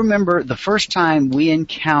mean, I remember the first time we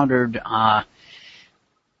encountered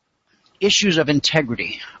issues of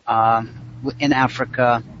integrity in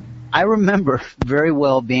Africa. I remember very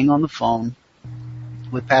well being on the phone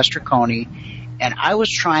with Pastor Coney, and I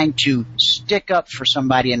was trying to stick up for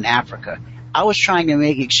somebody in Africa. I was trying to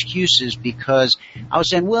make excuses because I was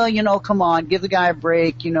saying, well, come on, give the guy a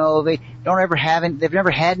break. They they've never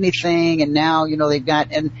had anything, and now, they've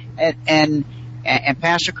got, and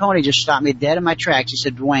Pastor Coney just stopped me dead in my tracks. He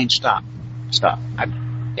said, Dwayne, stop.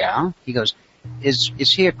 Yeah. He goes, is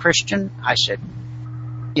he a Christian? I said,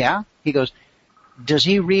 yeah. He goes, does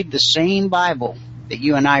he read the same Bible that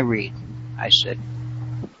you and I read? I said,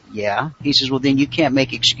 yeah. He says, well, then you can't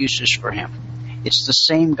make excuses for him. It's the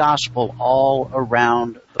same gospel all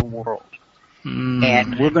around the world.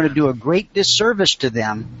 And we're going to do a great disservice to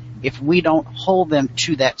them if we don't hold them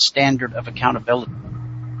to that standard of accountability.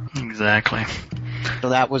 Exactly. So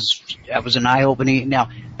that was an eye-opening. Now,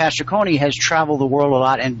 Pastor Coney has traveled the world a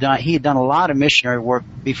lot, and he had done a lot of missionary work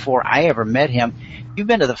before I ever met him. You've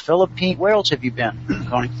been to the Philippines. Where else have you been,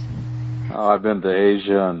 Coney? I've been to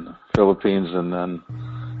Asia and Philippines, and then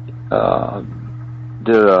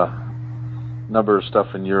did a number of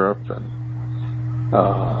stuff in Europe and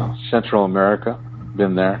Central America.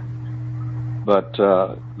 Been there. But,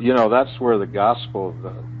 that's where the gospel,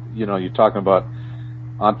 you're talking about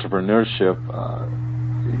entrepreneurship.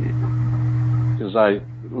 As I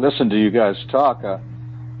listen to you guys talk,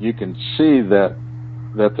 you can see that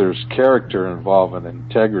there's character involved in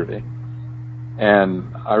integrity.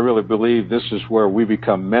 And I really believe this is where we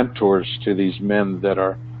become mentors to these men that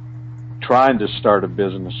are trying to start a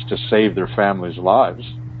business to save their families' lives,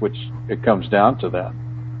 which it comes down to that.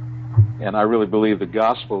 And I really believe the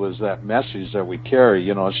gospel is that message that we carry.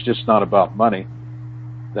 It's just not about money.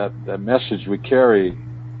 That message we carry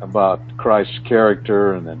about Christ's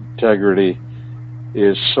character and integrity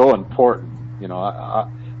is so important.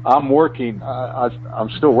 I'm working. I'm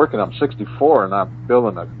still working. I'm 64, and I'm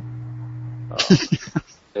building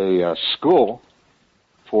a school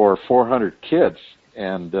for 400 kids,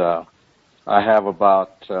 and I have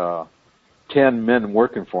about 10 men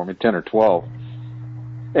working for me, 10 or 12.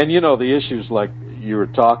 And the issues like you were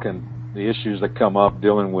talking, the issues that come up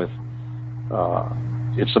dealing with,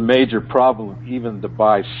 it's a major problem even to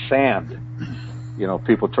buy sand.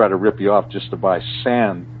 People try to rip you off just to buy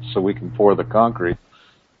sand so we can pour the concrete.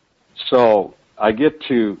 So I get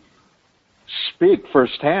to speak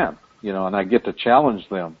firsthand, and I get to challenge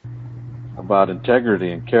them about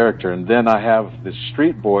integrity and character. And then I have the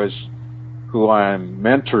street boys who I'm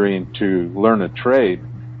mentoring to learn a trade.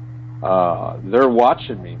 They're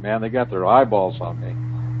watching me, man. They got their eyeballs on me.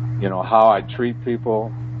 How I treat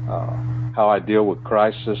people, how I deal with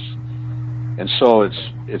crisis. And so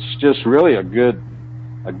it's just really a good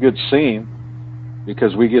scene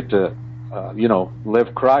because we get to,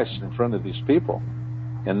 live Christ in front of these people.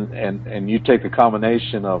 And you take the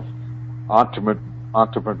combination of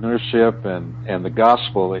entrepreneurship and the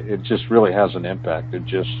gospel, it just really has an impact. It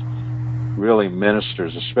just really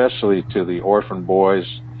ministers, especially to the orphan boys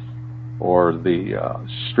or the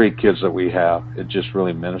street kids that we have. It just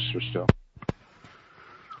really ministers to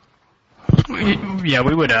them. Yeah,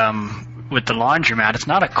 we would with the laundromat. It's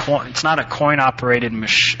not a coin operated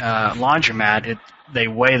laundromat. They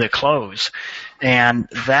weigh the clothes, and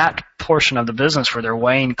that portion of the business where they're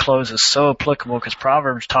weighing clothes is so applicable because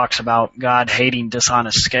Proverbs talks about God hating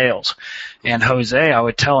dishonest scales. And Jose, I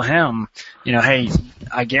would tell him, hey,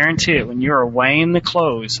 I guarantee it, when you're weighing the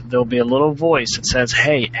clothes, there'll be a little voice that says,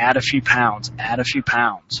 hey, add a few pounds.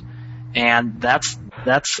 And that's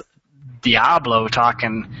Diablo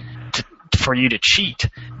talking for you to cheat.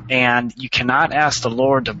 And you cannot ask the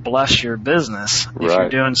Lord to bless your business if you're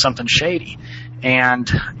doing something shady. And,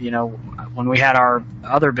 when we had our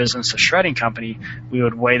other business, a shredding company, we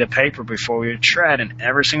would weigh the paper before we would shred, and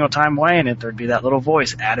every single time weighing it, there'd be that little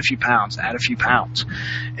voice, add a few pounds.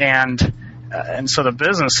 And so the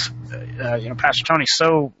business, Pastor Tony's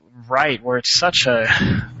so right, where it's such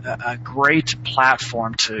a great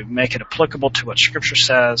platform to make it applicable to what Scripture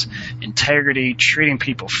says, integrity, treating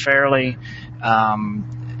people fairly.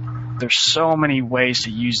 There's so many ways to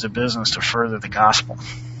use the business to further the gospel.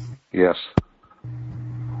 Yes.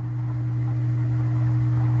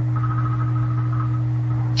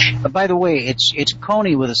 By the way, it's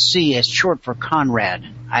Coney with a C. It's short for Conrad.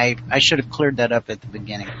 I should have cleared that up at the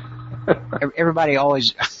beginning. Everybody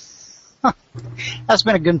always. That's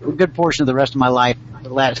been a good portion of the rest of my life.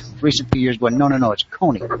 The last recent few years, going no, it's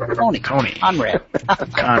Coney, Conrad.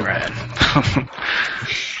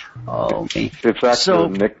 Oh, okay. It's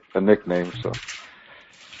actually a nickname. So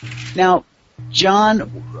now, John,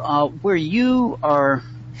 where you are,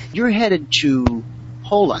 you're headed to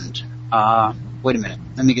Poland. Wait a minute.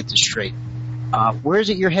 Let me get this straight. Where is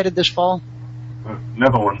it you're headed this fall?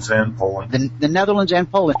 Netherlands and Poland. The Netherlands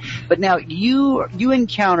and Poland. But now you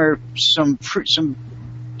encounter some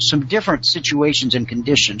different situations and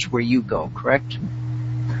conditions where you go, correct?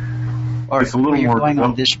 Or it's a little where you're more going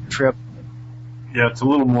on this trip. Yeah, it's a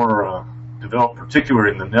little more developed,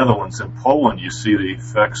 particularly in the Netherlands. In Poland, you see the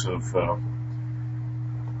effects of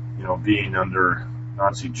being under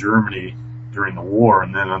Nazi Germany during the war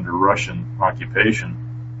and then under Russian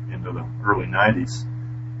occupation into the early 90s.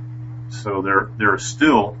 So there are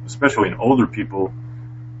still, especially in older people,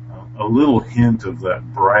 a little hint of that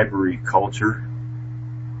bribery culture.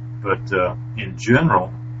 But in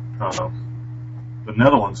general, the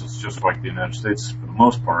Netherlands is just like the United States for the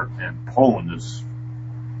most part, and Poland is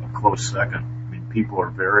a close second. I mean, people are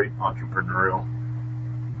very entrepreneurial,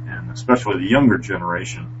 and especially the younger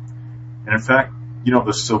generation. And in fact,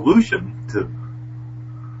 the solution to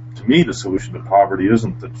me, the solution to poverty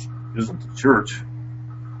isn't the church.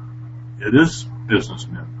 It is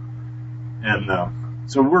businessmen. And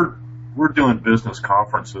so we're doing business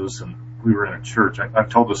conferences, and we were in a church. I've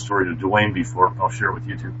told this story to Dwayne before, but I'll share it with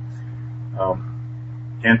you too.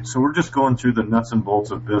 And so we're just going through the nuts and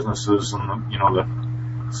bolts of businesses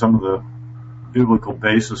and some of the biblical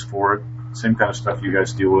basis for it, same kind of stuff you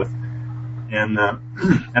guys deal with. And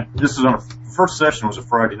this is on the first session was a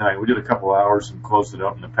Friday night. We did a couple hours and closed it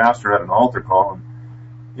up, and the pastor had an altar call,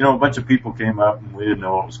 and a bunch of people came up, and we didn't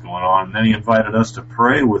know what was going on. And then he invited us to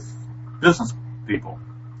pray with business people.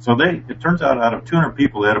 So it turns out of 200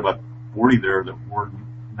 people, they had about 40 there that were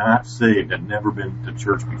not saved, had never been to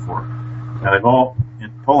church before. Now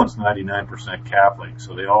in Poland's 99% Catholic,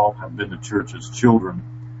 so they all have been to church as children,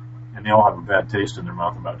 and they all have a bad taste in their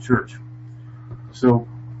mouth about church. So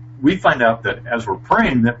we find out that as we're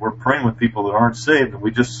praying with people that aren't saved, and we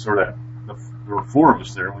just there were 4 of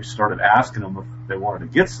us there, and we started asking them if they wanted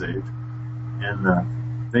to get saved,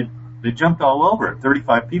 and they jumped all over it.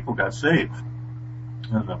 35 people got saved,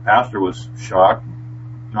 and the pastor was shocked,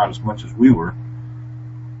 not as much as we were,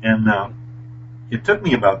 and it took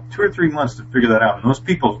me about 2 or 3 months to figure that out, and those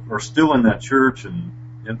people are still in that church, and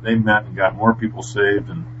they met and got more people saved,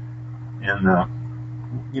 and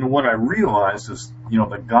what I realized is,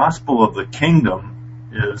 the gospel of the kingdom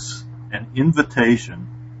is an invitation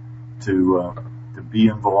to be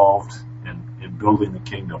involved in building the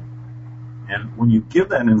kingdom. And when you give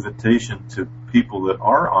that invitation to people that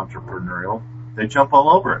are entrepreneurial, they jump all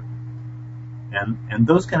over it. And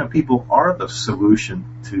those kind of people are the solution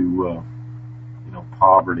to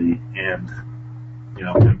poverty and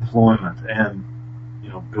employment and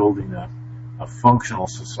building a functional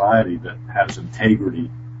society that has integrity,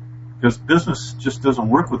 because business just doesn't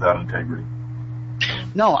work without integrity.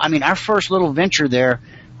 No, I mean, our first little venture there,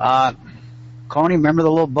 Coney, remember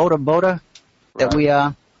the little Boda that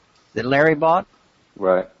Right. that Larry bought?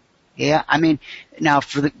 Right. Yeah, I mean, now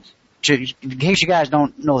in case you guys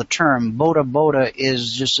don't know the term, Boda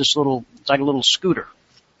is just it's like a little scooter,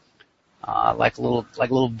 like a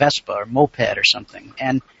little Vespa or moped or something,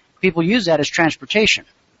 and people use that as transportation.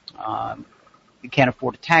 You can't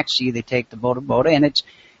afford a taxi, they take the Boda, and it's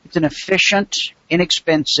an efficient,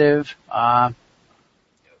 inexpensive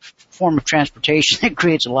form of transportation that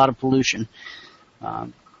creates a lot of pollution.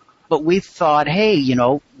 But we thought, hey,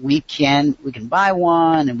 we can buy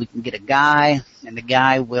one, and we can get a guy, and the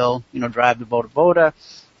guy will, drive the Boda,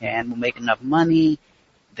 and we'll make enough money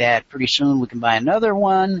that pretty soon we can buy another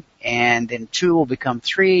one, and then 2 will become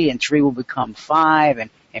 3, and 3 will become 5, and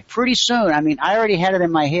pretty soon, I mean, I already had it in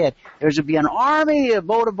my head, there's to be an army of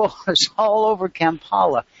Bodas all over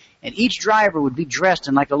Kampala, and each driver would be dressed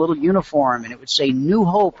in like a little uniform, and it would say New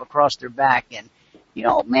Hope across their back, and,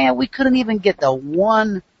 man, we couldn't even get the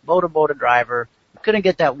one Boda driver, we couldn't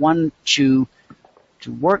get that one to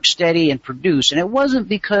work steady and produce, and it wasn't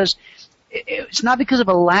because, it's not because of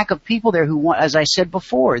a lack of people there who want, as I said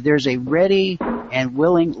before, there's a ready and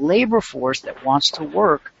willing labor force that wants to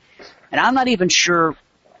work, and I'm not even sure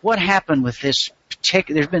what happened with this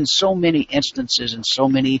particular, there's been so many instances and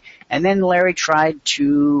then Larry tried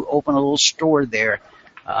to open a little store there.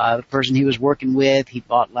 The person he was working with, he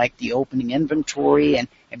bought like the opening inventory, and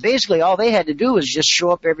basically all they had to do was just show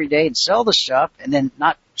up every day and sell the stuff and then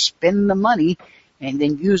not spend the money and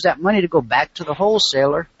then use that money to go back to the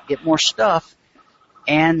wholesaler, get more stuff.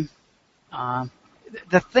 And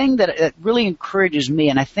the thing that really encourages me,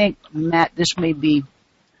 and I think, Matt, this may be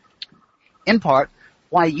in part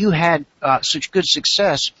why you had such good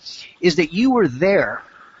success, is that you were there.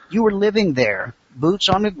 You were living there, boots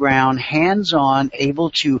on the ground, hands-on, able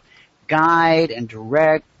to guide and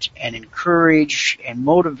direct and encourage and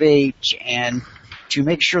motivate and to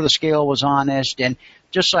make sure the scale was honest. And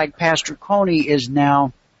just like Pastor Coney is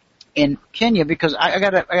now in Kenya, because I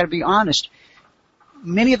gotta be honest,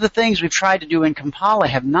 many of the things we've tried to do in Kampala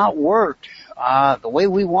have not worked the way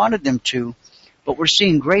we wanted them to. But we're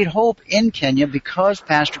seeing great hope in Kenya because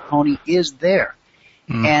Pastor Coney is there.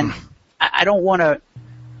 Mm-hmm. And I don't want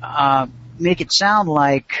to make it sound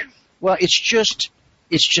like, well, it's just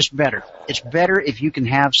better. It's better if you can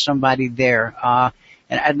have somebody there.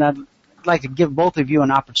 And I'd like to give both of you an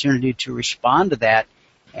opportunity to respond to that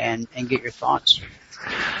and get your thoughts.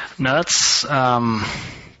 No, that's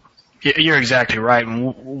you're exactly right.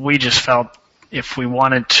 And we just felt if we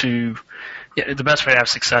wanted to, the best way to have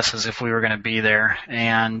success is if we were going to be there.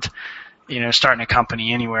 And starting a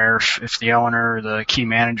company anywhere, if the owner or the key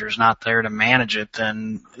manager is not there to manage it,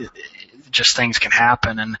 then just things can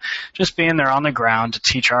happen. And just being there on the ground to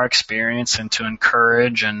teach our experience and to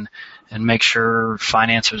encourage and make sure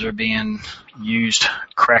finances are being used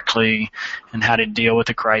correctly and how to deal with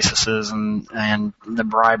the crises and the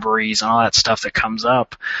briberies and all that stuff that comes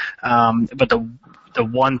up. But the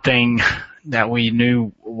one thing that we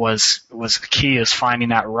knew was key is finding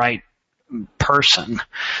that right person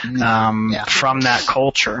from that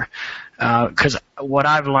culture. Because what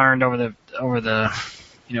I've learned over the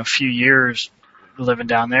few years living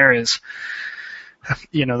down there is,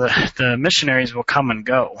 the missionaries will come and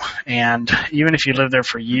go, and even if you live there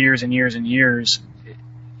for years and years and years,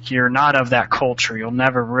 you're not of that culture. You'll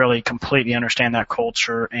never really completely understand that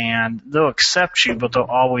culture, and they'll accept you, but they'll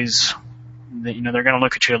always, they're going to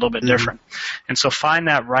look at you a little bit different. And so find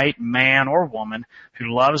that right man or woman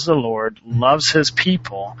who loves the Lord, loves his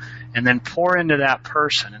people, and then pour into that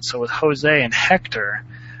person. And so with Jose and Hector,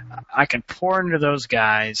 I can pour into those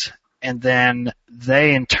guys, and then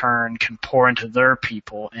they in turn can pour into their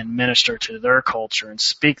people and minister to their culture and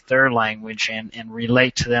speak their language and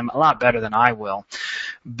relate to them a lot better than I will.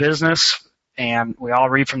 Business, and we all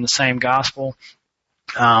read from the same gospel,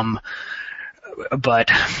 but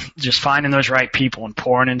just finding those right people and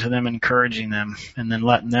pouring into them, encouraging them, and then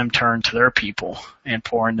letting them turn to their people and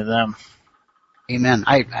pour into them. Amen.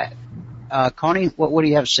 Connie, what do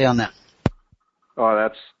you have to say on that? Oh,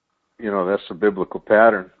 that's a biblical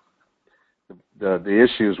pattern. The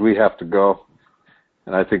issue is we have to go,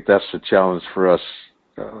 and I think that's the challenge for us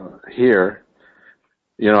here.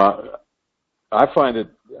 I find it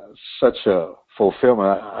such a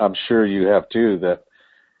fulfillment. I'm sure you have too, that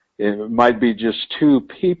it might be just two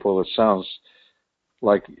people. It sounds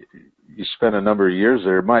like you spent a number of years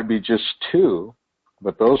there. It might be just two,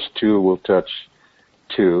 but those two will touch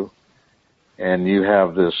two, and you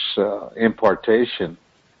have this impartation.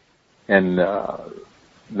 And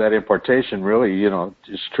that impartation really,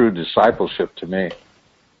 is true discipleship to me.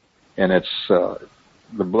 And it's the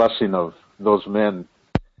blessing of those men.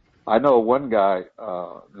 I know one guy,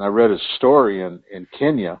 and I read his story in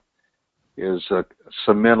Kenya, is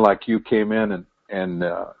some men like you came in and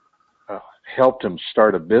helped him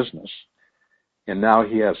start a business. And now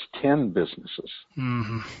he has 10 businesses.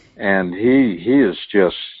 Mm-hmm. And he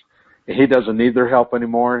doesn't need their help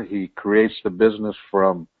anymore. He creates the business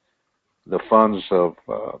from the funds of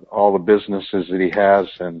all the businesses that he has,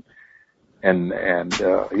 and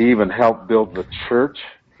he even helped build the church.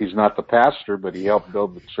 He's not the pastor, but he helped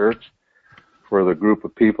build the church for the group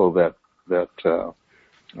of people that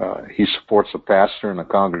he supports, a pastor and a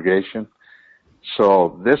congregation.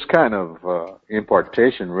 So this kind of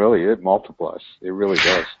impartation really, it multiplies. It really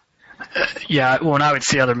does. Yeah, when I would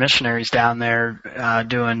see other missionaries down there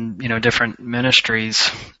doing, different ministries,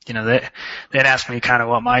 they'd ask me kind of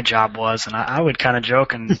what my job was, and I would kind of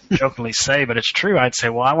jokingly say, but it's true. I'd say,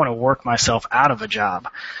 well, I want to work myself out of a job.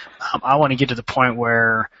 I want to get to the point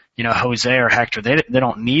where, Jose or Hector, they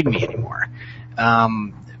don't need me anymore,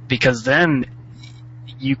 because then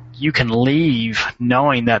you can leave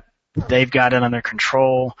knowing that they've got it under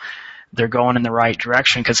control. They're going in the right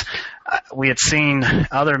direction, because we had seen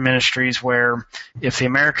other ministries where if the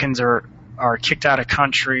Americans are kicked out of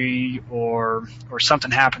country or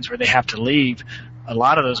something happens where they have to leave, a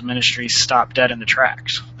lot of those ministries stop dead in the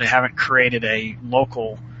tracks. They haven't created a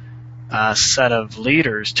local set of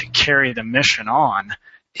leaders to carry the mission on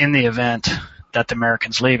in the event that the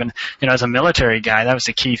Americans leave. And, as a military guy, that was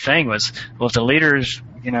the key thing was, well, if the leaders,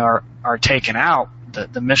 are taken out,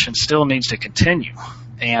 the mission still needs to continue.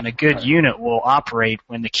 And a good unit will operate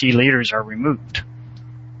when the key leaders are removed.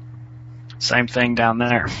 Same thing down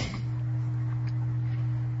there.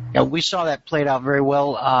 Yeah, we saw that played out very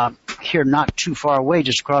well here not too far away,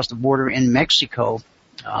 just across the border in Mexico.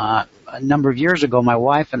 A number of years ago, my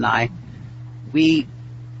wife and I, we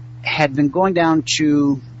had been going down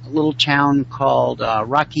to a little town called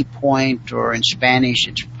Rocky Point, or in Spanish,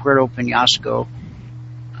 it's Puerto Penasco.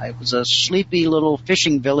 It was a sleepy little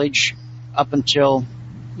fishing village up until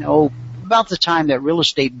about the time that real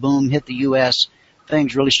estate boom hit the U.S.,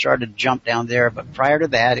 things really started to jump down there. But prior to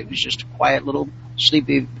that, it was just a quiet little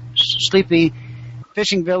sleepy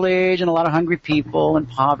fishing village and a lot of hungry people and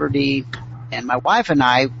poverty. And my wife and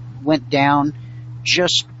I went down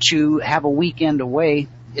just to have a weekend away.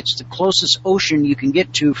 It's the closest ocean you can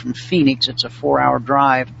get to from Phoenix. It's a 4-hour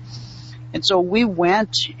drive. And so we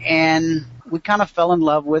went, and we kind of fell in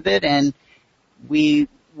love with it, and we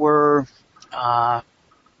were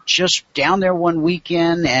just down there one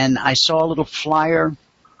weekend, and I saw a little flyer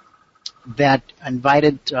that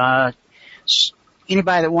invited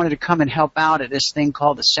anybody that wanted to come and help out at this thing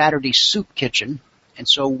called the Saturday Soup Kitchen. And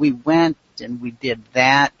so we went and we did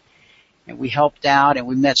that, and we helped out, and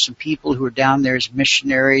we met some people who were down there as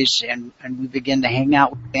missionaries, and we began to hang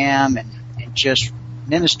out with them and just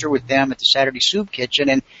minister with them at the Saturday Soup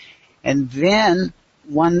Kitchen. And then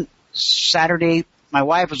one Saturday, my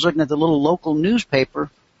wife was looking at the little local newspaper,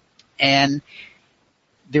 and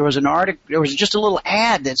there was an article, there was just a little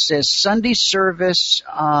ad that says Sunday service,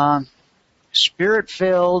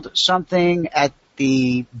 spirit-filled something at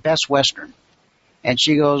the Best Western. And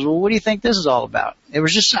she goes, well, what do you think this is all about? It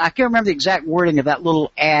was just, I can't remember the exact wording of that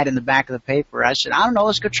little ad in the back of the paper. I said, I don't know,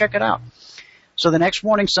 let's go check it out. So the next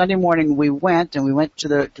morning, Sunday morning, we went to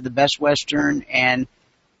the Best Western, and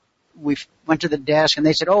we went to the desk, and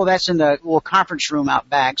they said, oh, that's in the little conference room out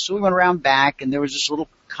back. So we went around back, and there was this little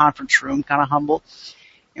conference room, kind of humble.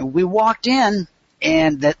 And we walked in,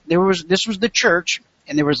 and this was the church,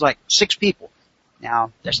 and there was like 6 people.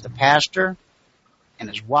 Now, that's the pastor and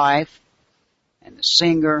his wife and the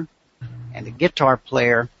singer and the guitar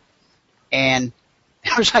player, and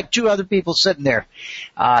there was like 2 other people sitting there.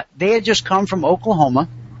 They had just come from Oklahoma,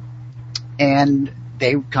 and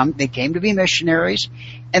they came to be missionaries.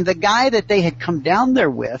 And the guy that they had come down there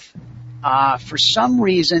with, for some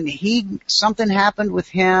reason, something happened with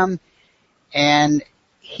him, and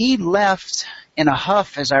he left in a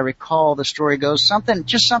huff, as I recall the story goes. Something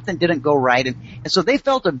didn't go right, and so they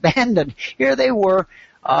felt abandoned. Here they were.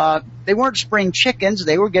 They weren't spring chickens.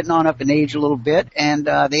 They were getting on up in age a little bit, and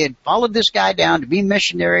they had followed this guy down to be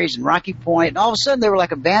missionaries in Rocky Point, and all of a sudden they were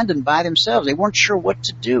like abandoned by themselves. They weren't sure what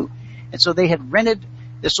to do. And so they had rented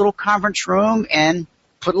this little conference room and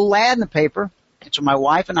put a little ad in the paper. And so my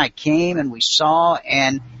wife and I came, and we saw,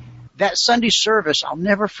 and that Sunday service, I'll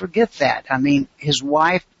never forget that. I mean, his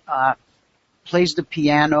wife plays the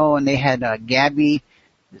piano, and they had Gabby.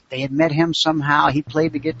 They had met him somehow. He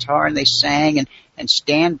played the guitar, and they sang, and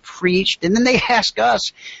Stan preached. And then they asked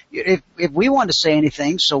us if we wanted to say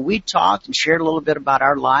anything. So we talked and shared a little bit about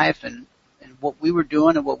our life and what we were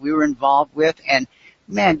doing and what we were involved with. And,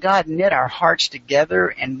 man, God knit our hearts together,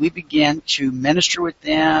 and we began to minister with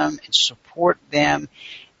them and support them.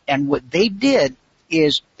 And what they did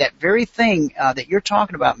is that very thing that you're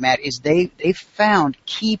talking about, Matt, is they found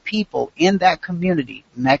key people in that community,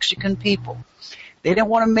 Mexican people. They didn't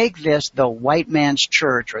want to make this the white man's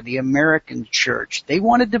church or the American church. They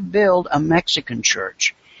wanted to build a Mexican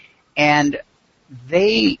church. And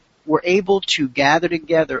they were able to gather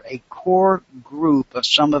together a core group of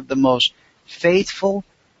some of the most faithful,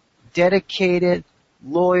 dedicated,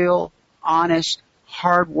 loyal, honest,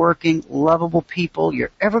 hardworking, lovable people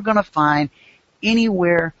you're ever going to find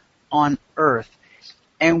anywhere on earth.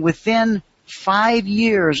 And within 5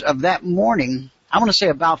 years of that morning, I want to say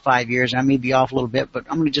about 5 years, I may be off a little bit, but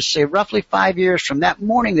I'm going to just say roughly 5 years from that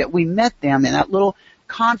morning that we met them in that little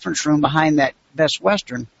conference room behind that Best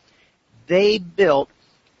Western, they built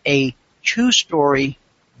a 2-story,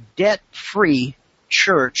 debt-free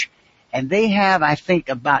church, and they have, I think,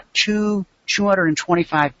 about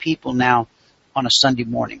 225 people now on a Sunday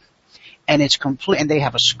morning. And it's complete, and they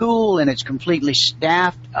have a school, and it's completely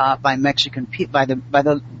staffed by Mexican people, by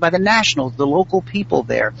the nationals, the local people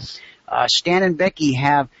there. Stan and Becky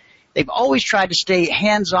they've always tried to stay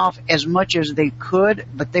hands off as much as they could,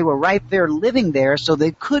 but they were right there living there, so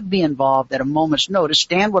they could be involved at a moment's notice.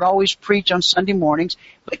 Stan would always preach on Sunday mornings,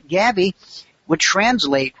 but Gabby would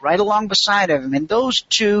translate right along beside of him. And those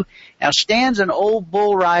two, now Stan's an old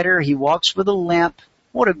bull rider. He walks with a limp.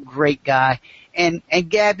 What a great guy. And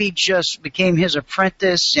Gabby just became his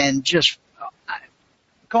apprentice, and just,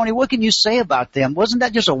 Coney, what can you say about them? Wasn't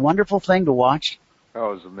that just a wonderful thing to watch?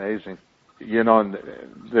 Oh, it was amazing. You know, and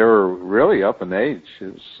they were really up in age.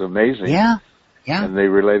 It was amazing. Yeah. And they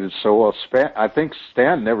related so well. I think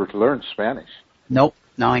Stan never learned Spanish. Nope.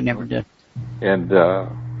 No, he never did. And,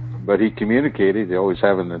 but he communicated. They always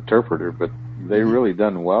have an interpreter, but they really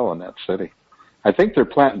done well in that city. I think they're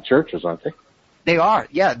planting churches, aren't they? They are,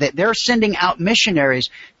 yeah. They're sending out missionaries,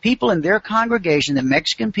 people in their congregation, the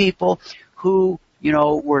Mexican people who,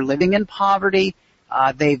 were living in poverty.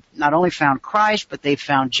 They've not only found Christ, but they've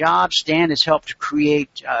found jobs. Stan has helped to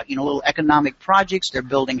create, little economic projects. They're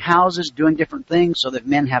building houses, doing different things so that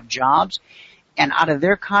men have jobs. And out of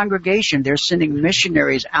their congregation, they're sending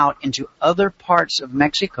missionaries out into other parts of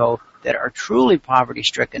Mexico that are truly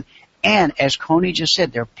poverty-stricken. And as Coney just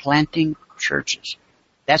said, they're planting churches.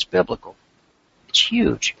 That's biblical. It's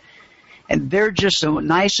huge. And they're just the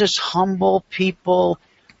nicest, humble people,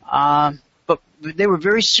 but they were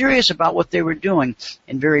very serious about what they were doing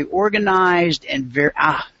and very organized and very,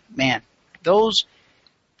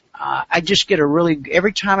 I just get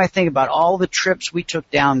every time I think about all the trips we took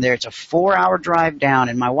down there, it's a 4-hour drive down,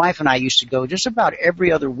 and my wife and I used to go just about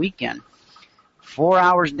every other weekend. 4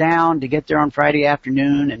 hours down to get there on Friday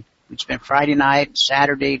afternoon, and we'd spend Friday night,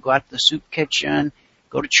 Saturday, go out to the soup kitchen,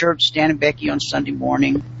 go to church, Stan and Becky on Sunday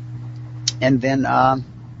morning, and then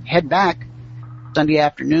head back Sunday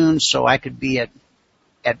afternoon so I could be at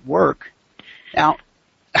work. Now,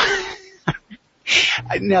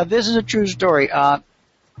 now this is a true story.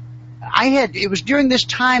 It was during this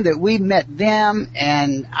time that we met them,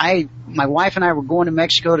 and my wife and I were going to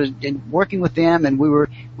Mexico and working with them, and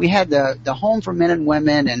we had the home for men and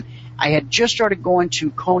women, and I had just started going to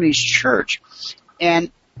Coney's church,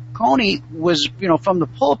 and Coney was, from the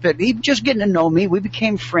pulpit, he was just getting to know me. We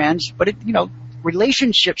became friends, but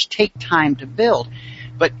relationships take time to build.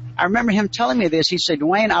 But I remember him telling me this. He said,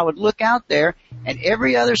 Dwayne, I would look out there, and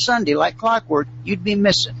every other Sunday, like clockwork, you'd be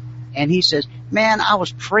missing. And he says, man, I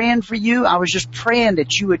was praying for you. I was just praying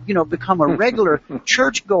that you would, become a regular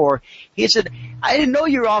churchgoer. He said, I didn't know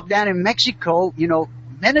you were off down in Mexico,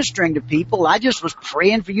 ministering to people. I just was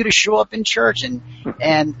praying for you to show up in church. And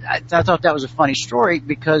I thought that was a funny story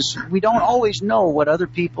because we don't always know what other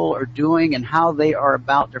people are doing and how they are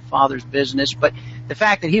about their Father's business. But the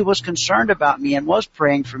fact that he was concerned about me and was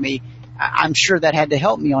praying for me, I'm sure that had to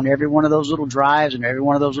help me on every one of those little drives and every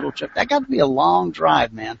one of those little trips. That got to be a long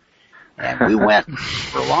drive, man. And we went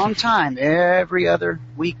for a long time, every other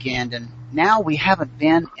weekend. And now we haven't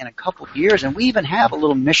been in a couple of years. And we even have a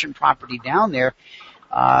little mission property down there.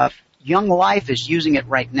 Young Life is using it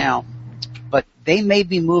right now. But they may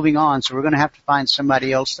be moving on, so we're going to have to find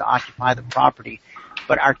somebody else to occupy the property.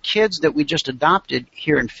 But our kids that we just adopted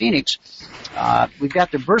here in Phoenix, we've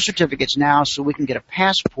got their birth certificates now so we can get a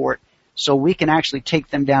passport so we can actually take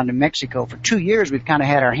them down to Mexico. For 2 years, we've kind of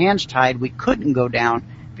had our hands tied. We couldn't go down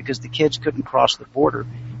because the kids couldn't cross the border.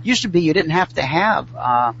 Used to be you didn't have to have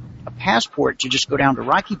a passport to just go down to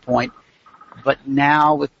Rocky Point, but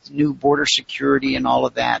now with new border security and all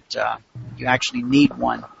of that, you actually need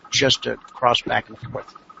one just to cross back and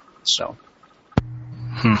forth. So.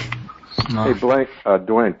 Hey, Blake,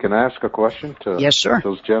 Dwayne, can I ask a question to yes, sir.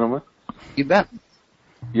 Those gentlemen? You bet.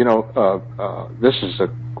 This is a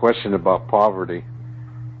question about poverty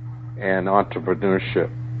and entrepreneurship.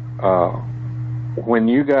 When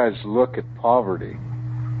you guys look at poverty,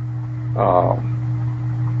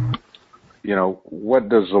 what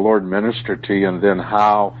does the Lord minister to you, and then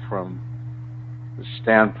how, from the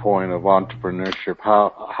standpoint of entrepreneurship,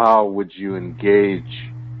 how would you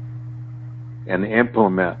engage and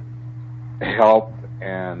implement help,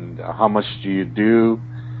 and how much do you do?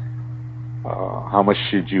 How much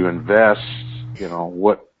should you invest?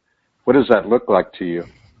 What does that look like to you?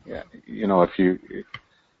 Yeah, if you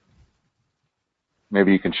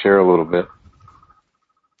maybe you can share a little bit.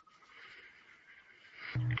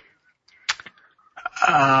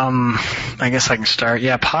 I guess I can start.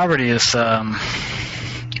 Yeah, poverty is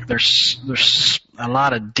there's a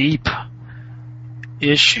lot of deep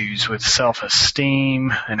issues with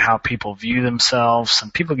self-esteem and how people view themselves,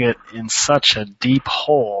 and people get in such a deep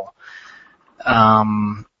hole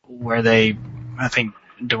where I think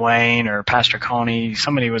Dwayne or Pastor Coney,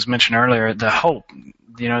 somebody was mentioned earlier, the hope.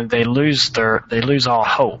 They lose all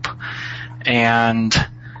hope, and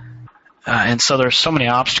so there's so many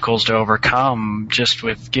obstacles to overcome just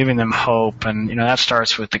with giving them hope, and that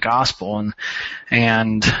starts with the gospel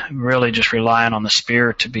and really just relying on the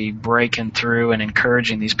Spirit to be breaking through and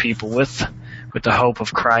encouraging these people with the hope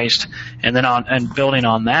of Christ, and then building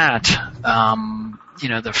on that.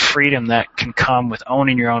 The freedom that can come with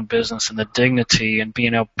owning your own business and the dignity and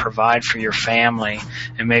being able to provide for your family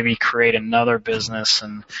and maybe create another business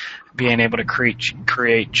and being able to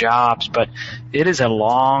create jobs. But it's a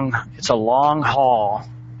long haul,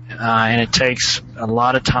 and it takes a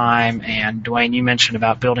lot of time. And Dwayne, you mentioned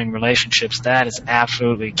about building relationships. That is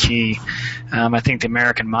absolutely key. I think the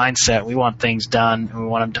American mindset, we want things done and we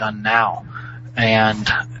want them done now.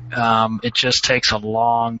 And it just takes a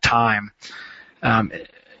long time.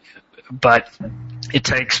 But it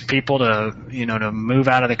takes people to move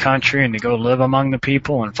out of the country and to go live among the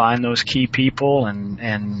people and find those key people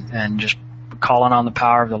and just calling on the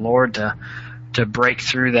power of the Lord to break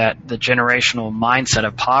through the generational mindset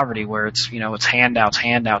of poverty where it's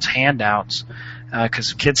handouts.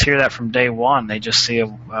 Because kids hear that from day one. They just see a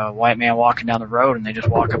white man walking down the road and they just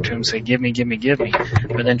walk up to him and say, give me.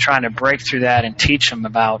 But then trying to break through that and teach them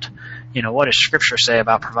about, what does Scripture say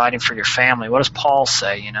about providing for your family? What does Paul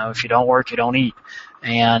say? If you don't work, you don't eat.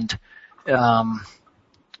 And,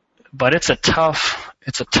 but it's a tough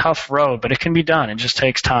road, but it can be done. It just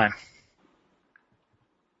takes time.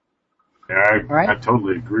 I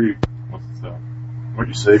totally agree with what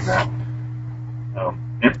you say, Matt.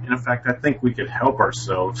 And in fact, I think we could help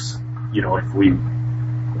ourselves, if we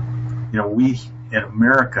in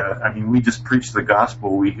America, we just preach the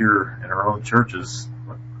gospel we hear in our own churches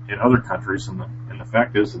in other countries, and the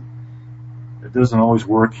fact is that it doesn't always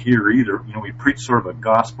work here either. We preach sort of a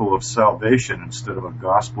gospel of salvation instead of a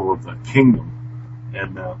gospel of the kingdom.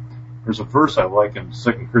 And there's a verse I like in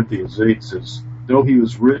 2 Corinthians 8 says, "Though he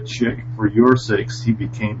was rich, yet for your sakes he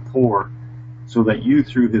became poor, so that you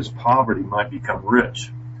through his poverty might become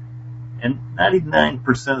rich." And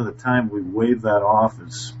 99% of the time we wave that off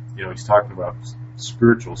as, he's talking about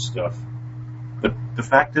spiritual stuff. But the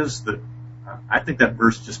fact is that I think that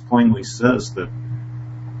verse just plainly says that,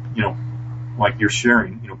 like you're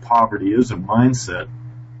sharing, poverty is a mindset.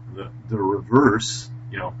 The reverse,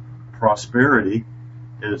 prosperity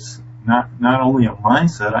is not only a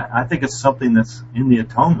mindset. I think it's something that's in the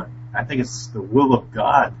atonement. I think it's the will of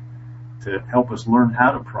God to help us learn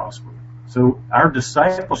how to prosper. So our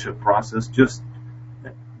discipleship process just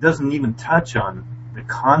doesn't even touch on the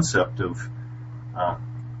concept of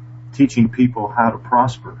teaching people how to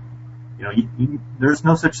prosper. There's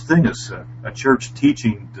no such thing as a church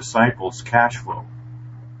teaching disciples cash flow.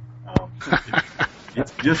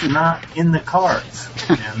 It's just not in the cards.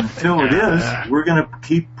 And until it is, we're going to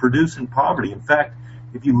keep producing poverty. In fact,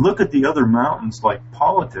 if you look at the other mountains like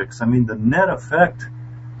politics, the net effect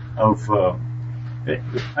of,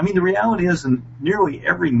 the reality is in nearly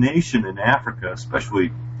every nation in Africa,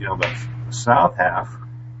 especially, the south half,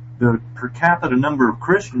 the per capita number of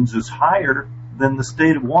Christians is higher than the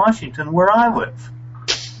state of Washington where I live.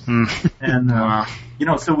 And,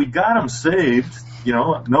 so we got them saved.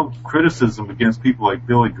 No criticism against people like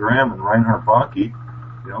Billy Graham and Reinhard Bonnke.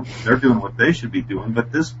 They're doing what they should be doing.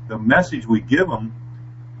 But the message we give them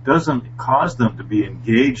doesn't cause them to be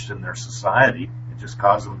engaged in their society. It just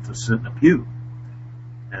causes them to sit in a pew.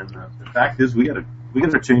 And the fact is, we got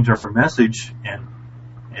to change our message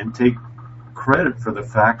and take credit for the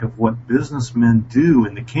fact of what businessmen do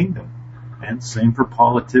in the kingdom. And same for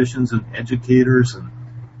politicians and educators. And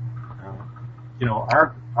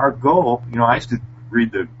our goal. I used to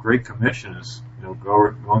read the Great Commission as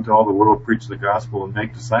go into all the world, preach the gospel, and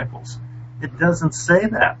make disciples. It doesn't say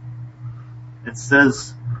that. It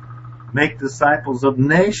says make disciples of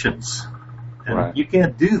nations. And you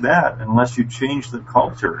can't do that unless you change the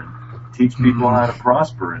culture and teach people how to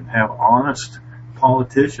prosper and have honest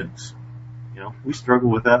politicians. We struggle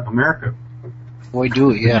with that in America. We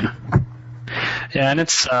do, yeah. Yeah, and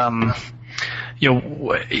it's God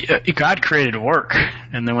created work,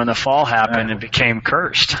 and then when the fall happened, it became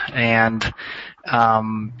cursed. And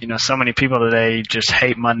so many people today just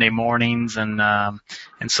hate Monday mornings, and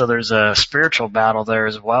so there's a spiritual battle there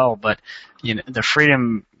as well. But the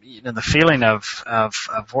freedom, the feeling of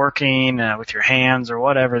working with your hands or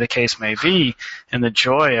whatever the case may be, and the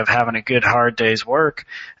joy of having a good hard day's work,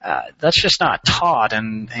 that's just not taught.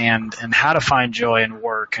 And how to find joy in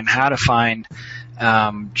work, and how to find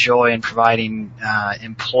joy in providing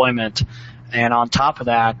employment, and on top of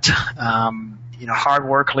that, hard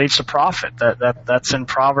work leads to profit. That's in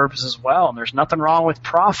Proverbs as well. And there's nothing wrong with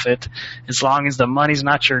profit as long as the money's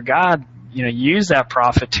not your God. Use that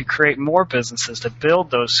profit to create more businesses, to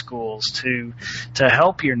build those schools, to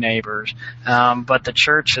help your neighbors. But a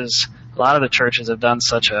lot of the churches have done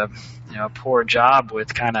such a poor job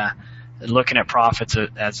with kind of looking at profits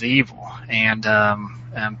as evil.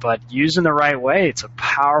 But using the right way, it's a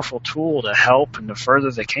powerful tool to help and to further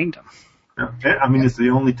the kingdom. It's the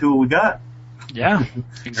only tool we got. Yeah,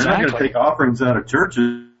 exactly. You're not going to take offerings out of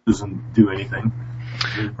churches and do anything.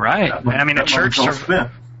 Right.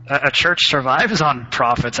 A church survives on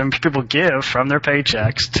profits, and people give from their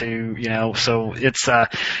paychecks to, so it's a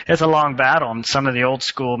long battle. And some of the old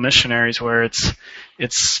school missionaries where it's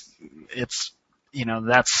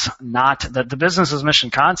that's not that the business as mission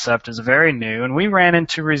concept is very new, and we ran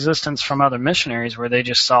into resistance from other missionaries where they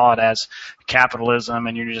just saw it as capitalism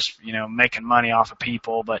and you're just making money off of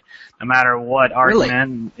people. But no matter what argument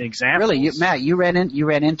and example, Matt, you ran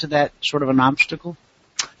into that sort of an obstacle.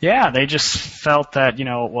 Yeah, they just felt that,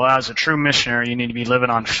 as a true missionary, you need to be living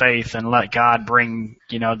on faith and let God bring,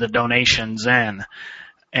 the donations in.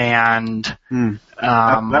 And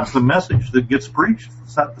that's the message that gets preached.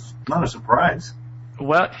 It's not a surprise.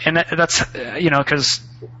 Well, and that's, because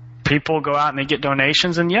people go out and they get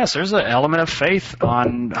donations, and yes, there's an element of faith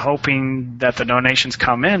on hoping that the donations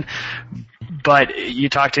come in. But you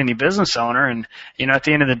talk to any business owner, and, at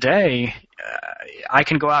the end of the day, I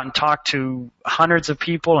can go out and talk to hundreds of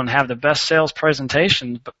people and have the best sales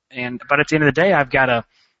presentations, but at the end of the day, I've got to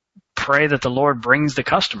pray that the Lord brings the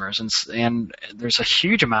customers, and there's a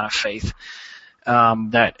huge amount of faith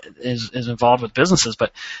that is involved with businesses.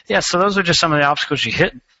 But yeah, so those are just some of the obstacles you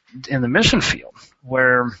hit in the mission field,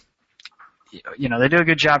 where they do a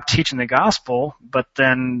good job teaching the gospel, but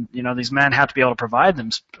then these men have to be able to provide them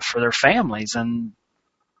for their families, and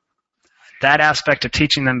that aspect of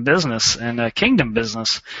teaching them business and kingdom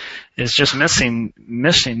business is just missing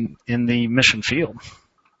in the mission field.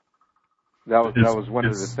 That was one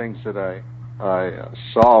of the things that I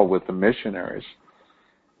saw with the missionaries.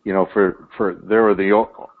 For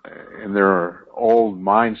in their old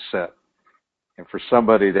mindset, and for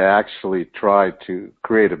somebody to actually try to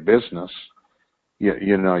create a business,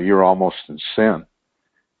 you're almost in sin.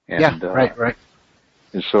 And, right.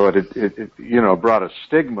 And so it brought a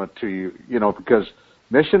stigma to you, because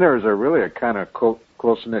missionaries are really a kind of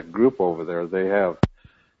close-knit group over there. They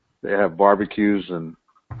have barbecues, and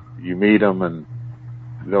you meet them, and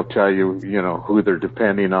they'll tell you, who they're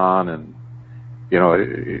depending on, and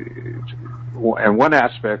and one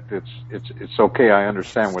aspect, it's okay. I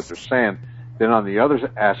understand what they're saying. Then on the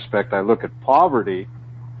other aspect, I look at poverty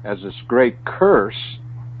as this great curse,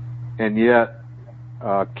 and yet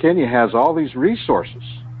Kenya has all these resources,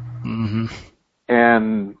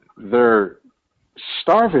 and they're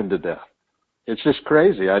starving to death. It's just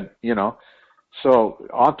crazy. So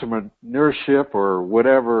entrepreneurship or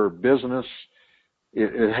whatever business,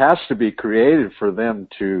 it has to be created for them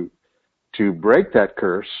to break that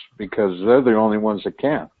curse, because they're the only ones that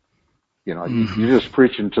can. You're just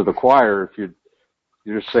preaching to the choir if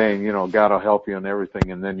you're saying, God will help you and everything,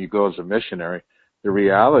 and then you go as a missionary. The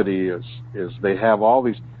reality is they have all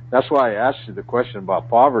these. That's why I asked you the question about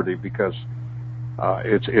poverty, because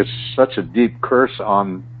it's such a deep curse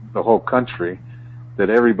on the whole country that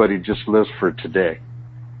everybody just lives for today.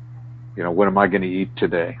 What am I going to eat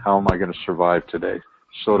today? How am I going to survive today?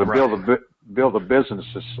 So to build a business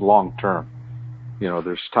is long term.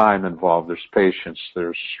 There's time involved, there's patience,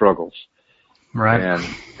 there's struggles. Right.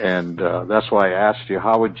 And that's why I asked you,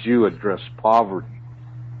 how would you address poverty?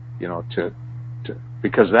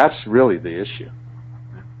 Because that's really the issue.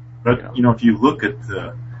 But if you look at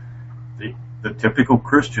the typical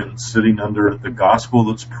Christian sitting under the gospel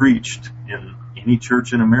that's preached in any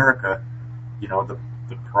church in America, the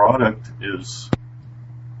product is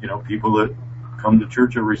people that come to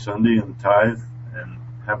church every Sunday and tithe and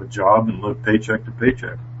have a job and live paycheck to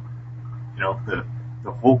paycheck.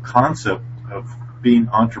 The whole concept of being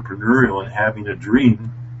entrepreneurial and having a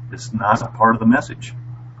dream is not a part of the message.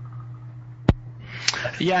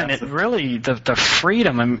 Yeah, and it really, the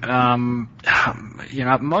freedom,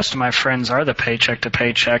 most of my friends are the paycheck to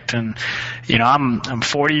paycheck, and, I'm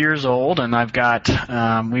 40 years old, and I've got,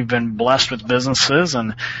 we've been blessed with businesses,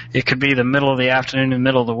 and it could be the middle of the afternoon and the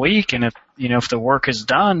middle of the week, and if the work is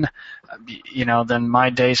done, then my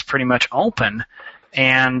day's pretty much open,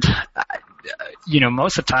 and,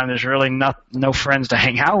 most of the time there's really no friends to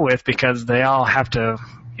hang out with, because they all have to,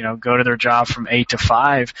 go to their job from 8 to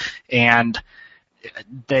 5, and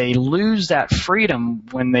they lose that freedom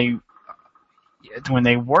when they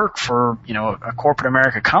work for a corporate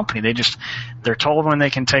America company. They're told when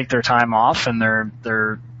they can take their time off, and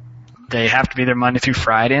they have to be there Monday through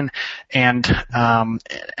Friday, and I'm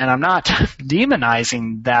not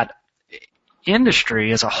demonizing that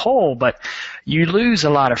industry as a whole, but you lose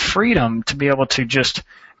a lot of freedom to be able to just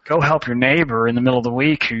go help your neighbor in the middle of the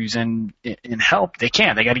week who's in help. They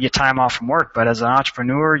got to get time off from work, but as an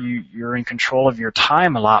entrepreneur, you're in control of your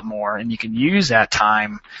time a lot more, and you can use that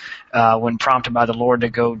time when prompted by the Lord to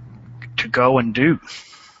go and do.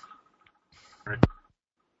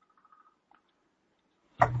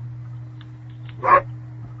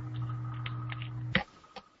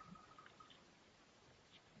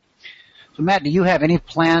 So Matt, do you have any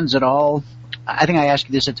plans at all? I think I asked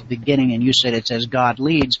you this at the beginning, and you said it's as God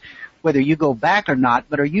leads, whether you go back or not,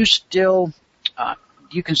 but are you still, do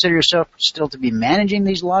you consider yourself still to be managing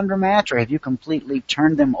these laundromats, or have you completely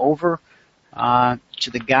turned them over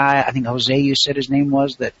to the guy, I think Jose you said his name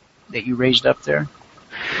was, that you raised up there?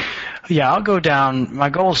 Yeah, I'll go down. My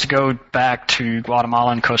goal is to go back to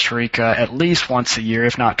Guatemala and Costa Rica at least once a year,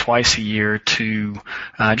 if not twice a year, to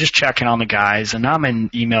just check in on the guys. And I'm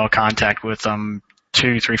in email contact with them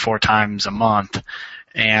 2, 3, 4 times a month,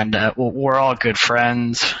 and we're all good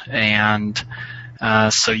friends, and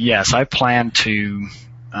so yes, I plan to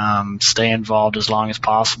stay involved as long as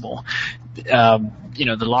possible. The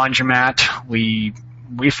laundromat, we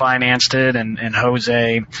financed it, and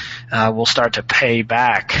Jose will start to pay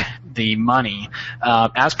back the money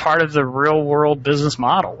as part of the real world business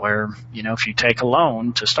model, where if you take a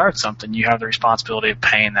loan to start something, you have the responsibility of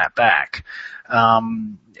paying that back.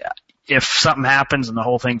 If something happens and the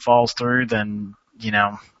whole thing falls through, then,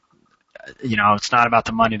 it's not about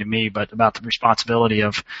the money to me, but about the responsibility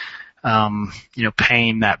of,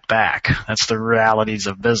 paying that back. That's the realities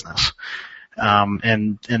of business.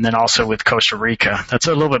 And then also with Costa Rica, that's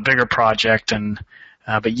a little bit bigger project.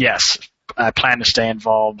 But yes, I plan to stay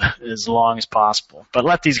involved as long as possible, but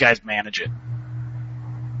let these guys manage it.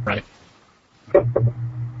 Right.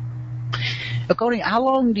 Cody, how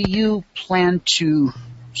long do you plan to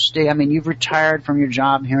stay? I mean, you've retired from your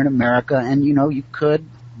job here in America, and you could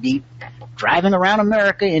be driving around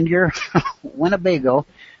America in your Winnebago,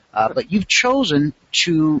 but you've chosen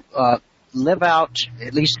to live out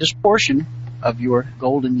at least this portion of your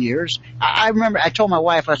golden years. I remember I told my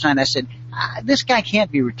wife last night, I said, this guy can't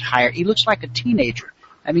be retired. He looks like a teenager.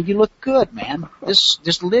 I mean, you look good, man.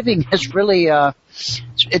 This living has really,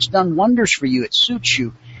 it's done wonders for you. It suits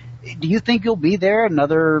you. Do you think you'll be there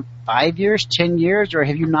another 5 years, 10 years, or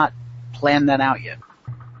have you not planned that out yet?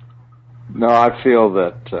 No, I feel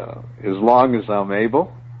that as long as I'm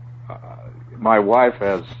able, my wife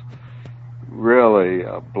has really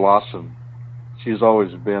blossomed. She's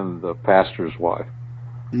always been the pastor's wife,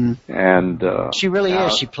 and she really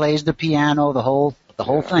is. She plays the piano, the whole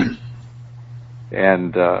thing.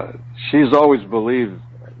 And she's always believed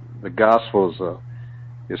the gospel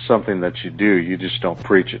is something that you do. You just don't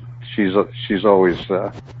preach it. She's always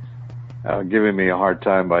giving me a hard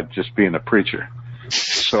time by just being a preacher.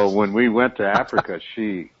 So when we went to Africa,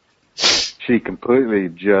 she completely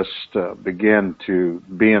just began to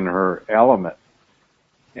be in her element.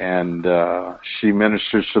 And she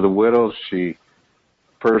ministers to the widows. She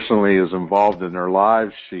personally is involved in their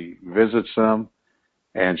lives. She visits them,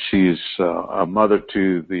 and she's a mother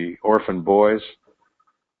to the orphan boys.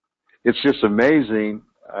 It's just amazing.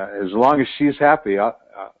 As long as she's happy,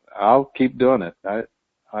 I'll keep doing it.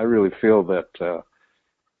 I really feel that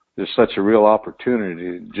there's such a real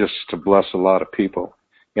opportunity just to bless a lot of people.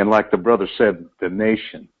 And like the brother said, the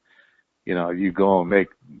nation, you go and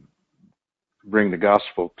bring the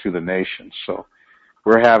gospel to the nation. So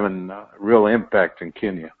we're having real impact in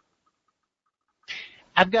Kenya.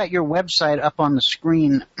 I've got your website up on the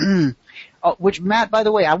screen, which, Matt, by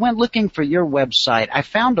the way, I went looking for your website. I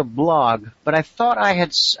found a blog, but I thought I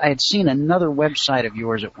had seen another website of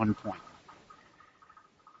yours at one point.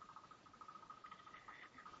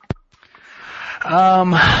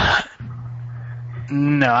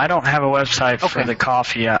 No, I don't have a website for the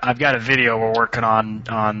coffee. I've got a video we're working on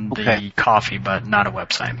the coffee, but not a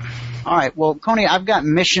website. All right. Well, Coney, I've got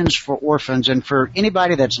Missions for Orphans, and for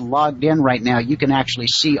anybody that's logged in right now, you can actually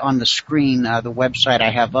see on the screen the website I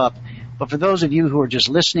have up. But for those of you who are just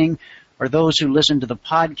listening, or those who listen to the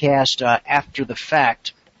podcast after the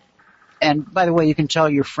fact, and by the way, you can tell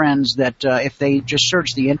your friends that if they just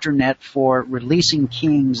search the internet for Releasing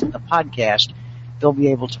Kings, the podcast, they'll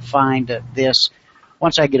be able to find this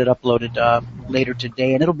once I get it uploaded later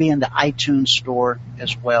today, and it'll be in the iTunes store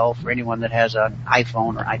as well for anyone that has an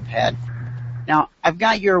iPhone or iPad. Now, I've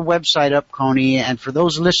got your website up, Coney, and for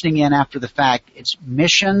those listening in after the fact, it's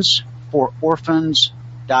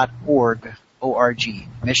missionsfororphans.org, O-R-G,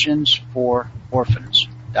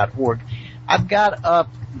 missionsfororphans.org. I've got up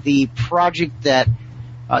the project that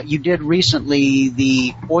you did recently,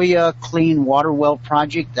 the Oya Clean Water Well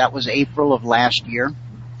project. That was April of last year.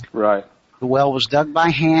 Right. The well was dug by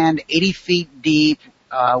hand, 80 feet deep.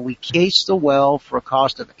 We cased the well for a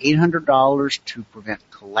cost of $800 to prevent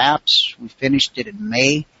collapse. We finished it in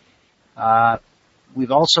May.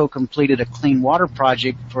 We've also completed a clean water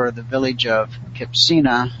project for the village of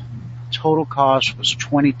Kipsina. Total cost was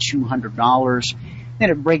 $2,200. Then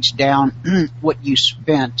it breaks down what you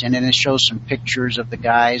spent, and then it shows some pictures of the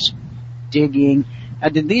guys digging.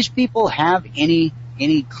 Did these people have any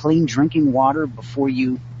clean drinking water before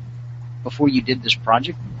you did this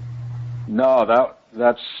project? No,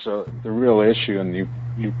 that's the real issue, and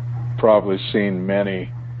you've probably seen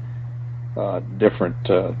many different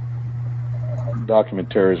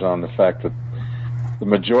documentaries on the fact that the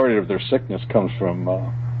majority of their sickness comes from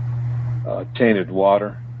tainted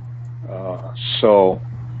water. So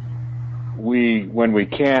when we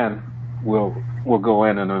can, we'll go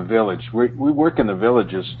in a village. We work in the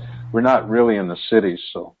villages. We're not really in the cities,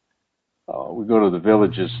 so we go to the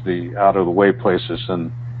villages, the out of the way places,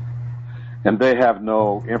 and they have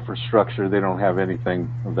no infrastructure. They don't have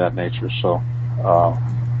anything of that nature. So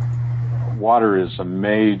water is a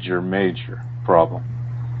major problem,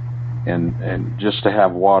 and just to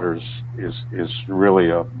have water is really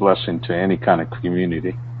a blessing to any kind of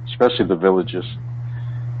community, especially the villages.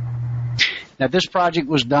 Now, this project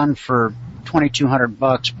was done for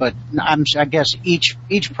 $2,200, but I guess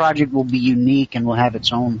each project will be unique and will have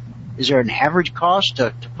its own. Is there an average cost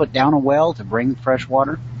to put down a well to bring fresh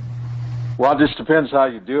water? Well, it just depends how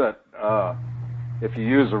you do it. If you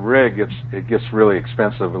use a rig, it gets really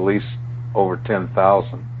expensive, at least over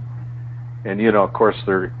 $10,000. And of course,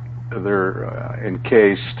 they're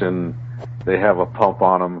encased and they have a pump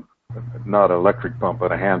on them, not an electric pump,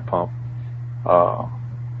 but a hand pump.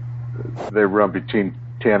 They run between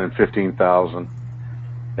 $10,000 and $15,000.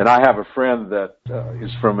 And I have a friend that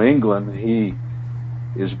is from England. He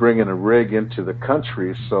is bringing a rig into the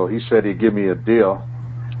country, so he said he'd give me a deal,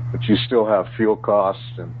 but you still have fuel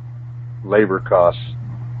costs and labor costs.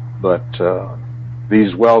 But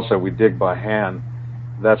these wells that we dig by hand,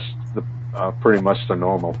 that's pretty much the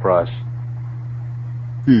normal price.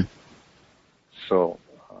 So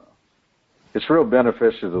it's real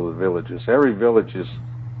beneficial to the villages. Every village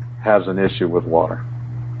has an issue with water.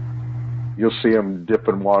 You'll see them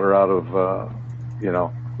dipping water out of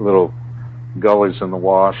little gullies in the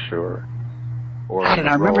wash or God, and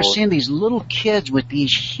I remember seeing these little kids with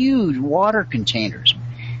these huge water containers.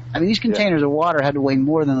 I mean, these containers of water had to weigh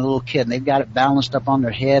more than a little kid, and they've got it balanced up on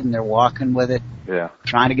their head, and they're walking with it,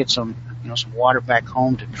 trying to get some water back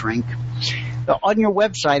home to drink. So on your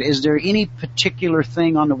website, is there any particular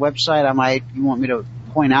thing on the website you want me to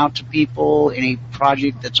point out to people? Any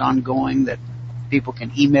project that's ongoing that people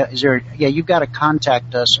can email? You've got to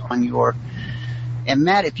contact us on your. And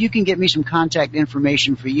Matt, if you can get me some contact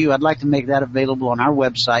information for you, I'd like to make that available on our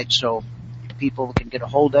website so people can get a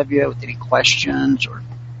hold of you with any questions or.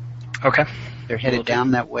 Okay. They're headed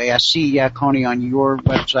down that way. I see, Coney, on your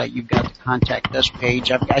website, you've got the contact us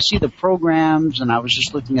page. I see the programs, and I was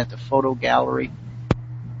just looking at the photo gallery.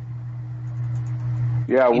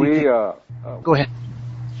 Yeah, go ahead.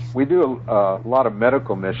 We do a lot of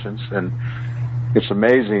medical missions, and it's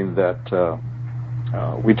amazing that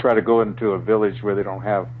we try to go into a village where they don't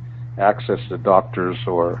have access to doctors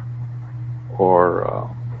or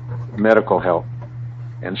medical help.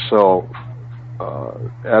 And so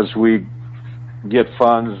as we get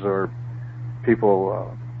funds or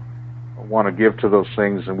people want to give to those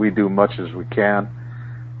things, and we do much as we can,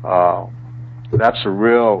 that's a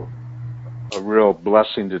real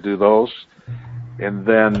blessing to do those. And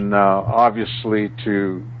then obviously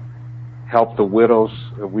to help the widows,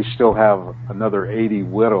 we still have another 80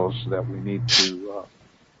 widows that we need to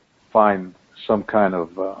find some kind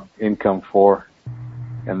of income for.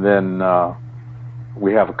 And then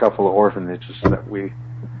we have a couple of orphanages that we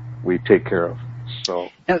take care of. So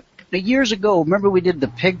now, years ago, remember we did the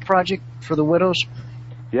pig project for the widows?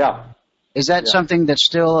 Yeah. Is that something that's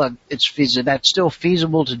still that's still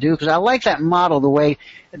feasible to do? Because I like that model the way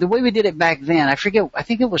we did it back then. I think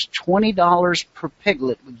it was $20 per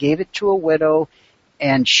piglet. We gave it to a widow,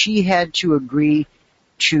 and she had to agree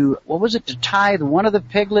to to tithe one of the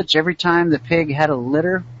piglets every time the pig had a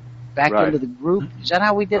litter back into the group. Is that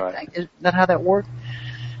how we did? Right. Is that how that worked?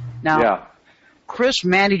 Now, Chris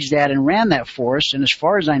managed that and ran that for us, and as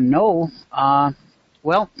far as I know,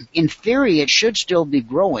 in theory, it should still be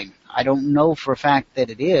growing. I don't know for a fact that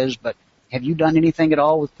it is, but have you done anything at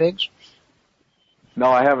all with pigs? No,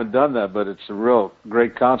 I haven't done that, but it's a real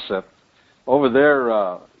great concept. Over there,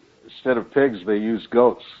 instead of pigs, they use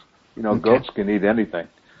goats. Goats can eat anything.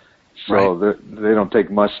 So they don't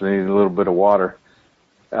take much. They need a little bit of water.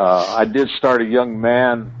 I did start a young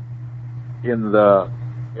man in the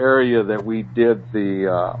area that we did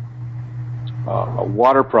the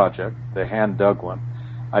water project, the hand-dug one.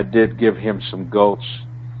 I did give him some goats,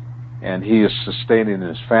 and he is sustaining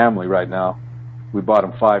his family right now. We bought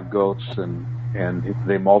him 5 goats, and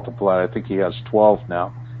they multiplied. I think he has 12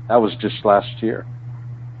 now. That was just last year.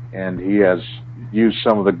 And he has used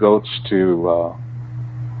some of the goats to,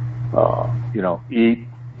 eat,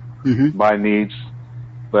 buy needs.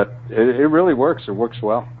 But it really works. It works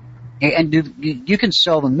well. And you can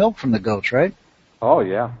sell the milk from the goats, right? Oh,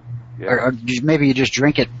 yeah. Or maybe you just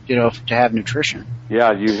drink it, to have nutrition.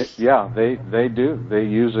 Yeah, they do. They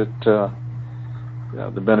use it,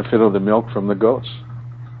 the benefit of the milk from the goats.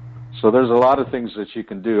 So there's a lot of things that you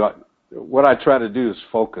can do. What I try to do is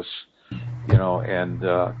focus, and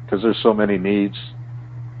because there's so many needs,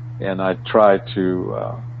 and I try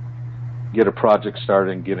to get a project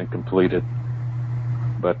started and get it completed.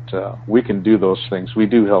 But we can do those things. We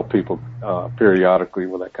do help people periodically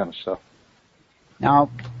with that kind of stuff. Now,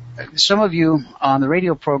 some of you on the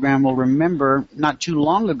radio program will remember not too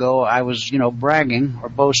long ago I was, bragging or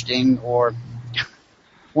boasting or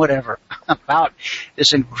whatever about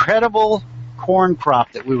this incredible corn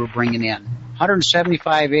crop that we were bringing in.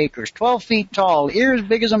 175 acres, 12 feet tall, ears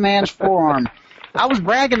big as a man's forearm. I was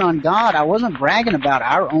bragging on God. I wasn't bragging about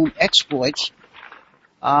our own exploits.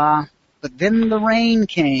 But then the rain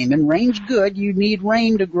came, and rain's good. You need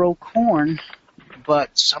rain to grow corn.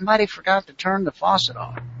 But somebody forgot to turn the faucet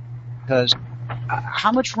off. Because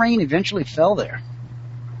how much rain eventually fell there?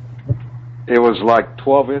 It was like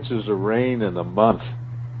 12 inches of rain in a month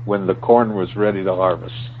when the corn was ready to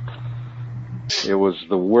harvest. It was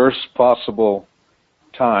the worst possible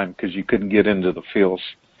time because you couldn't get into the fields.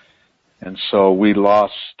 And so we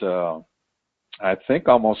lost, I think,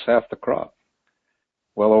 almost half the crop.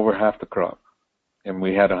 Well over half the crop. And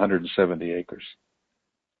we had 170 acres.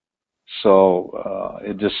 So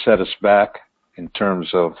it just set us back in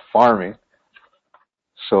terms of farming.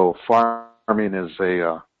 So farming is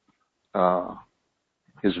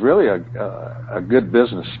really a good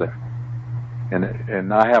business there.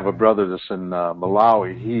 And I have a brother that's in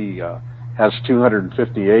Malawi. He has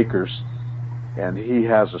 250 acres, and he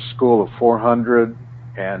has a school of 400,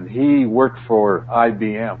 and he worked for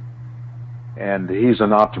IBM. And he's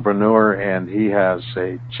an entrepreneur, and he has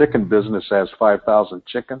a chicken business, has 5,000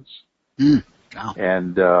 chickens. Wow.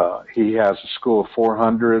 And he has a school of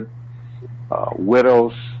 400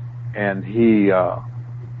 widows, and he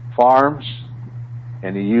farms,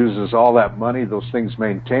 and he uses all that money. Those things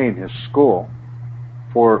maintain his school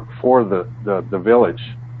for the village,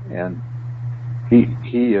 and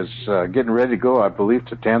he is getting ready to go, I believe,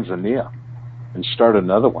 to Tanzania and start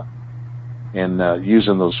another one, and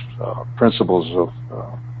using those principles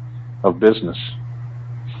of business.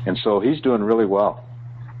 And so he's doing really well.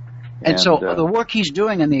 And so the work he's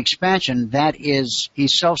doing in the expansion, that is,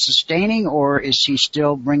 he's self-sustaining, or is he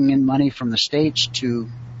still bringing in money from the States to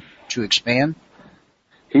expand?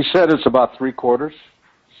 He said it's about 3/4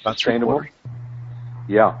 sustainable.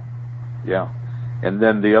 Yeah. And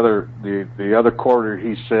then the other quarter,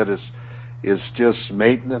 he said, is just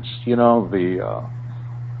maintenance. You know, the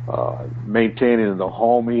maintaining the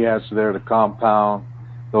home he has there, the compound,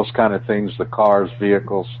 those kind of things, the cars,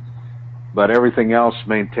 vehicles. But everything else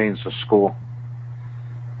maintains the school.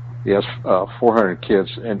 He has 400 kids.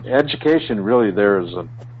 And education, really, there is a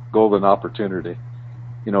golden opportunity.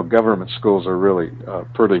 You know, government schools are really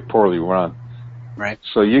pretty poorly run. Right.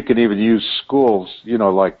 So you can even use schools, you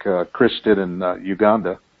know, like Chris did in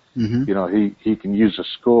Uganda. Mm-hmm. You know, he can use a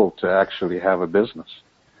school to actually have a business.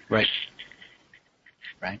 Right.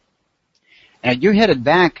 And you're headed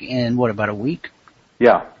back in, what, about a week?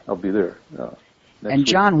 Yeah, I'll be there. And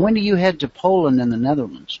John, when do you head to Poland and the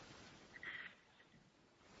Netherlands?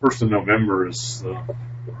 1st of November is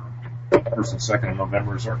 1st and 2nd of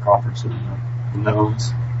November is our conference in the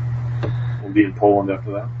Netherlands. We'll be in Poland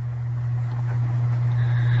after that.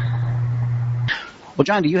 Well,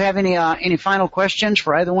 John, do you have any final questions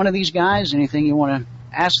for either one of these guys? Anything you want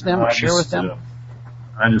to ask them or share with them?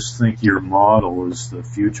 I just think your model is the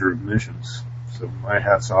future of missions. So my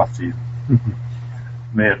hat's off to you.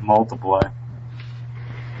 May it multiply.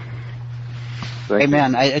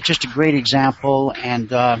 Amen. It's just a great example. And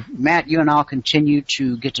Matt, you and I'll continue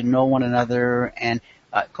to get to know one another. And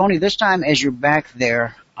Coney, this time as you're back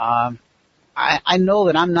there, I know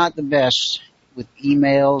that I'm not the best with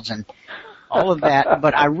emails and all of that,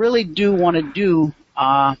 but I really do want to do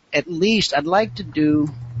at least, I'd like to do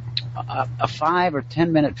a 5 or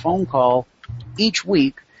 10 minute phone call each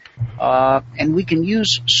week, and we can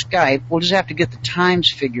use Skype. We'll just have to get the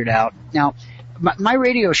times figured out. Now, my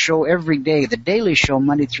radio show every day, the Daily Show,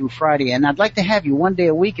 Monday through Friday, and I'd like to have you one day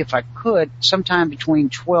a week if I could, sometime between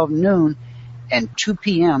 12 noon and 2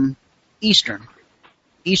 p.m. Eastern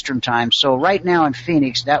time. So right now in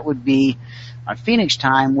Phoenix, that would be, on Phoenix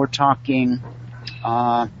time, we're talking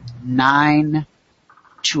 9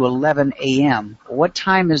 to 11 a.m. What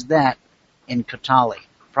time is that in Kitale?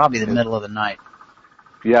 Probably the middle of the night.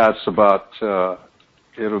 Yeah, it's about,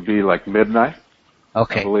 it'll be like midnight.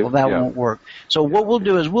 Okay, well that won't work. So what we'll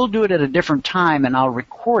do is we'll do it at a different time, and I'll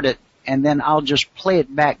record it, and then I'll just play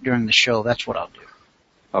it back during the show. That's what I'll do.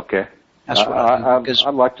 Okay. That's what I'll do.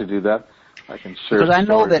 I'd like to do that. I can share. Because I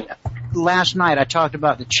know that last night I talked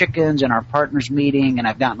about the chickens and our partners meeting, and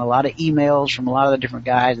I've gotten a lot of emails from a lot of the different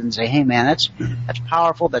guys and say, hey man, that's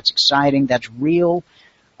powerful, that's exciting, that's real.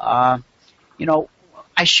 You know,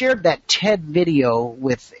 I shared that TED video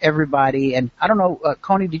with everybody, and I don't know,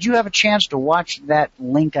 Coney, did you have a chance to watch that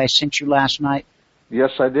link I sent you last night?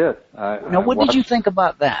 Yes, I did. Now, what did you think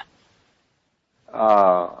about that?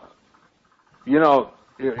 You know,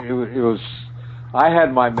 it was, I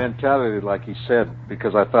had my mentality, like he said,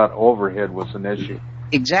 because I thought overhead was an issue.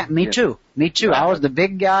 Exactly. Me too. I was the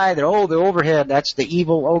big guy that, the overhead, that's the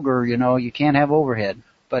evil ogre, you know, you can't have overhead.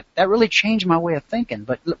 But that really changed my way of thinking.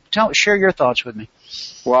 But share your thoughts with me.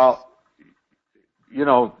 Well, you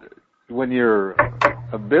know, when you're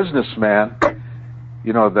a businessman,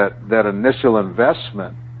 you know, that initial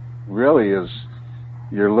investment really is,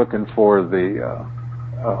 you're looking for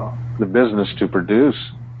the business to produce.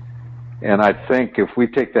 And I think if we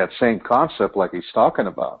take that same concept like he's talking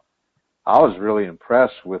about, I was really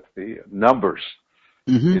impressed with the numbers.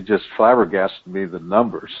 Mm-hmm. It just flabbergasted me, the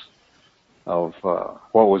numbers of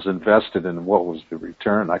what was invested and what was the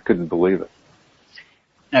return. I couldn't believe it.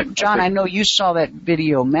 Now, John, I know you saw that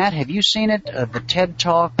video. Matt, have you seen it? The TED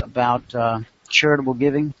Talk about charitable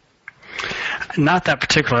giving? Not that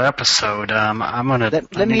particular episode. I'm gonna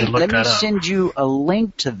let me send you a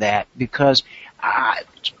link to that, because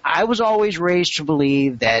I was always raised to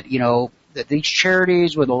believe that, you know, that these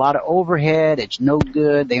charities with a lot of overhead, it's no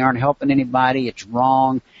good, they aren't helping anybody, it's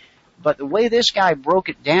wrong. But the way this guy broke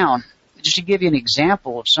it down, just to give you an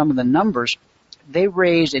example of some of the numbers, they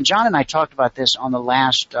raised, and John and I talked about this on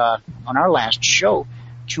our last show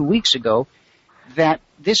 2 weeks ago, that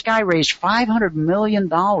this guy raised $500 million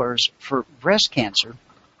for breast cancer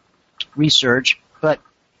research, but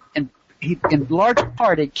in large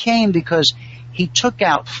part it came because he took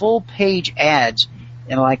out full-page ads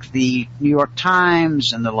in like the New York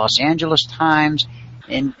Times and the Los Angeles Times,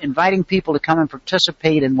 and inviting people to come and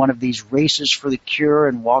participate in one of these races for the cure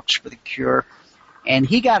and walks for the cure. And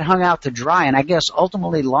he got hung out to dry, and I guess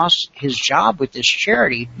ultimately lost his job with this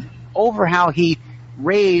charity over how he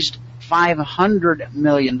raised $500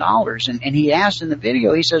 million. And he asked in the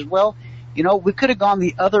video, he says, well, you know, we could have gone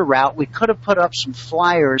the other route. We could have put up some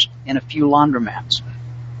flyers in a few laundromats.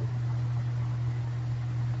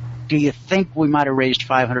 Do you think we might have raised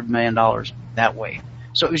 $500 million that way?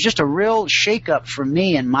 So it was just a real shake-up for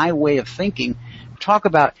me and my way of thinking. Talk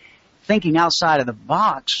about thinking outside of the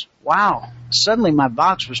box. Wow. Suddenly my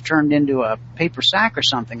box was turned into a paper sack or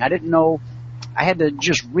something. I didn't know. I had to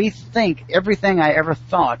just rethink everything I ever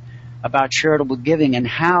thought about charitable giving and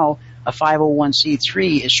how a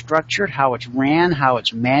 501c3 is structured, how it's ran, how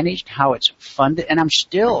it's managed, how it's funded. And I'm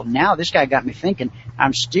still, now this guy got me thinking,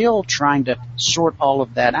 I'm still trying to sort all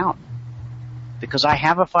of that out. Because I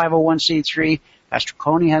have a 501c3, Pastor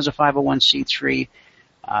Coney has a 501c3.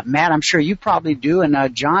 Matt, I'm sure you probably do.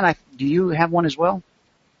 And John, do you have one as well?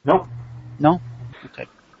 Nope. No? Okay.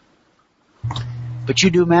 But you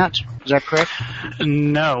do, Matt? Is that correct?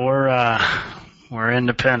 No, we're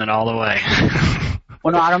independent all the way.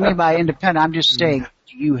 Well, no, I don't mean by independent. I'm just saying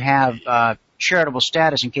you have charitable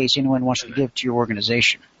status in case anyone wants to give to your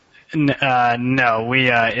organization. No,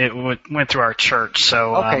 it went through our church,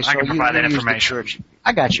 so, okay, I can provide that information.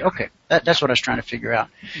 I got you. Okay, that's what I was trying to figure out.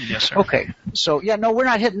 Yes, sir. Okay, so yeah, no, we're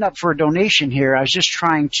not hitting up for a donation here. I was just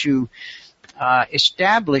trying to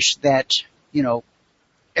establish that, you know,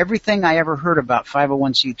 everything I ever heard about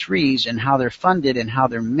 501c3s and how they're funded and how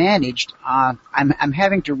they're managed, I'm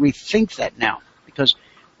having to rethink that now, because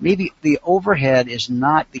maybe the overhead is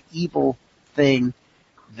not the evil thing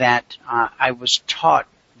that I was taught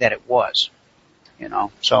that it was, you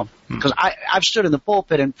know. So, because I've stood in the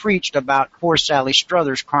pulpit and preached about poor Sally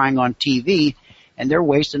Struthers crying on TV, and they're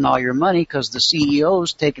wasting all your money because the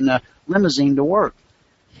CEO's taking a limousine to work.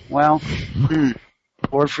 Well,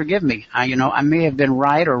 Lord forgive me. I may have been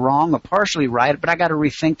right or wrong or partially right, but I got to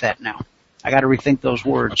rethink that now. I got to rethink those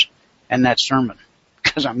words and that sermon,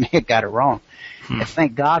 because I may have got it wrong. And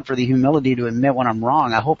thank God for the humility to admit when I'm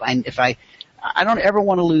wrong. I don't ever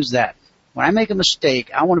want to lose that. When I make a mistake,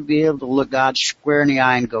 I want to be able to look God square in the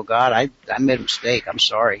eye and go, God, I made a mistake. I'm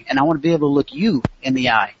sorry. And I want to be able to look you in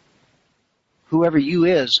the eye. Whoever you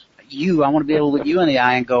is, I want to be able to look you in the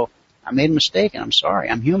eye and go, I made a mistake and I'm sorry.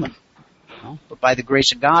 I'm human. You know? But by the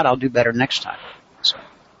grace of God, I'll do better next time. So.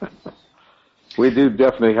 We do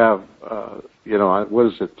definitely have, what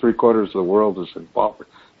is it? 3/4 of the world is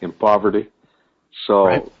in poverty. So,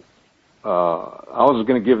 right. I was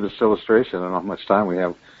going to give this illustration. I don't know how much time we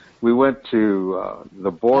have. We went to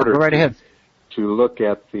the border go right ahead. To look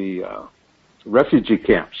at the refugee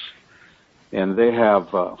camps, and they have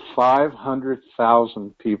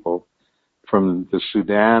 500,000 people from the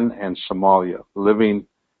Sudan and Somalia living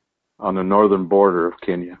on the northern border of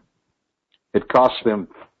Kenya. It costs them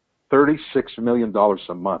 $36 million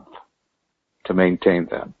a month to maintain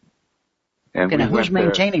that. And okay, who's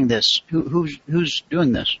maintaining this? Who's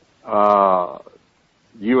doing this?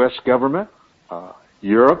 U.S. government,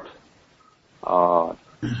 Europe,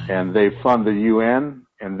 and they fund the UN,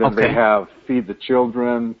 and then they have Feed the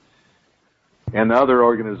Children and other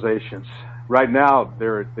organizations. Right now,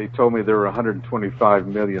 they told me they're $125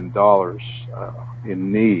 million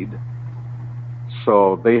in need.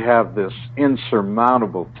 So they have this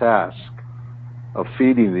insurmountable task of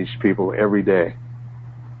feeding these people every day.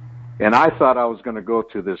 And I thought I was going to go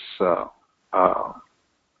to this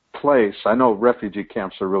place. I know refugee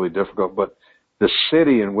camps are really difficult, but the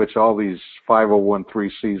city in which all these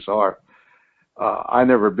 501(c)(3)s are, I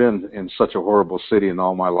never been in such a horrible city in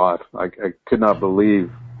all my life. I could not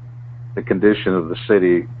believe the condition of the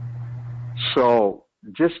city. So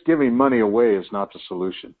just giving money away is not the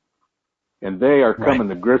solution. And they are coming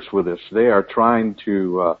to grips with this. They are trying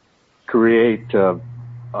to create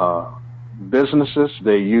businesses.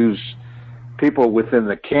 They use people within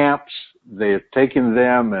the camps. They're taking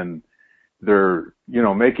them and they're,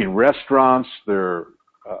 making restaurants. They're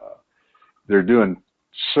doing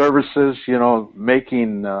services,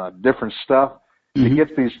 making different stuff to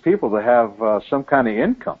get these people to have some kind of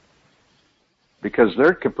income, because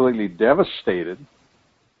they're completely devastated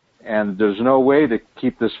and there's no way to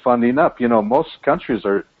keep this funding up. Most countries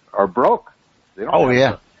are broke. They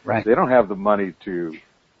don't They don't have the money to.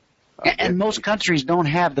 And most countries don't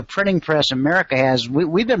have the printing press America has.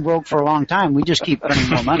 We've been broke for a long time. We just keep printing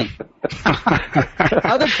more money.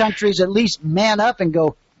 Other countries at least man up and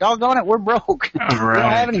go, doggone it, we're broke. We don't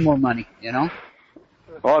have any more money,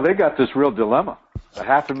 Oh, they got this real dilemma.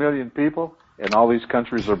 500,000 people and all these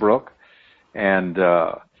countries are broke. And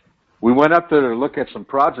we went up there to look at some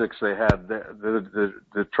projects they had.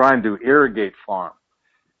 They're trying to irrigate farm,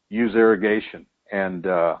 use irrigation. And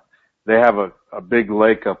they have a big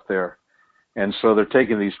lake up there. And so they're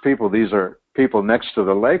taking these people. These are people next to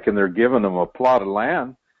the lake, and they're giving them a plot of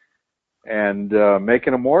land and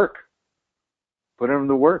making them work. Putting them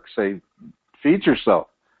to work. Say, feed yourself.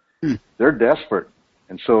 They're desperate.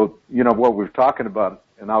 And so, what we're talking about,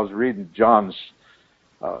 and I was reading John's,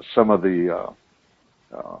 some of the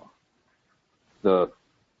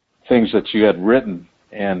things that you had written,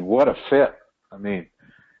 and what a fit. I mean,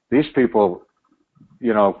 these people,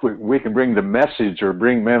 if we can bring the message or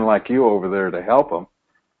bring men like you over there to help them,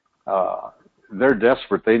 they're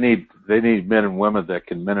desperate. They need men and women that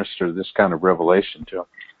can minister this kind of revelation to them.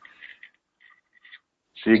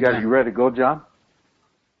 So you ready to go, John?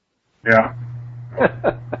 Yeah.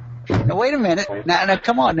 Now, wait a minute. Now,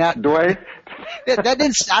 come on. Now, Dwayne? That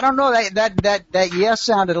didn't. I don't know. That yes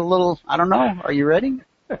sounded a little. I don't know. Are you ready?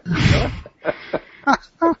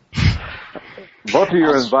 Both of you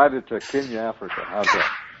are invited to Kenya, Africa. How's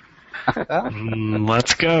that?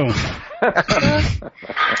 Let's go.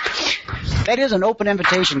 That is an open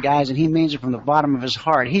invitation, guys, and he means it from the bottom of his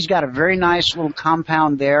heart. He's got a very nice little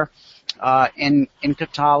compound there in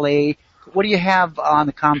Kitale. What do you have on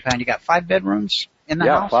the compound? You got 5 bedrooms in the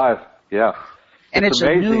house? Yeah, 5. Yeah. And it's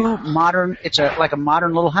amazing. A new modern. It's like a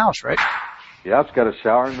modern little house, right? Yeah, it's got a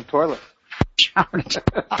shower and a toilet.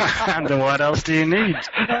 And what else do you need?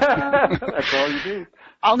 That's all you need.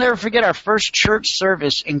 I'll never forget our first church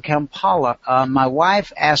service in Kampala. My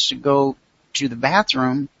wife asked to go to the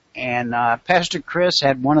bathroom, and Pastor Chris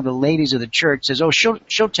had one of the ladies of the church says, "Oh,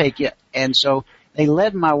 she'll take you." And so they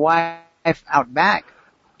led my wife out back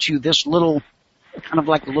to this little, kind of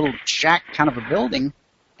like a little shack, kind of a building,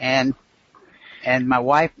 and my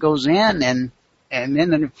wife goes in, and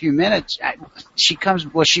then in a few minutes she comes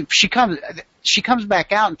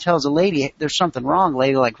back out and tells the lady, "There's something wrong." The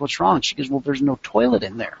lady, like, "What's wrong?" She goes, "Well, there's no toilet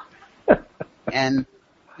in there." and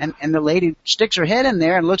the lady sticks her head in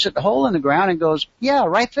there and looks at the hole in the ground and goes, "Yeah,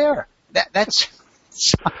 right there." That's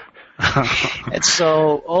and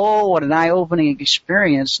so, what an eye-opening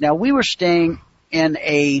experience. Now, we were staying in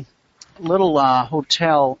a little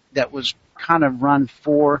hotel that was kind of run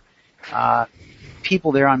for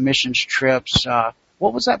people there on missions trips.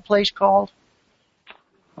 What was that place called?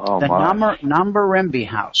 Oh, the my. Nambarembe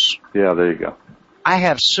House. Yeah, there you go. I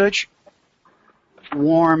have such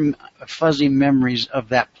warm, fuzzy memories of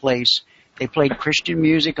that place. They played Christian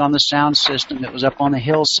music on the sound system. It was up on the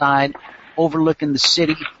hillside overlooking the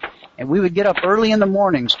city. And we would get up early in the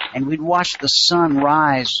mornings and we'd watch the sun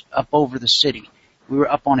rise up over the city. We were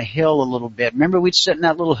up on a hill a little bit. Remember, we'd sit in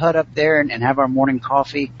that little hut up there and have our morning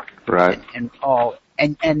coffee. Right.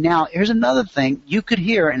 And now here's another thing you could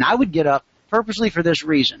hear, and I would get up purposely for this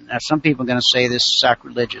reason. Now, some people are going to say this is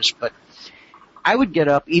sacrilegious, but I would get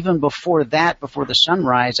up even before that, before the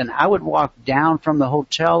sunrise, and I would walk down from the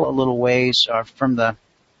hotel a little ways, or from the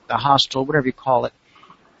hostel, whatever you call it,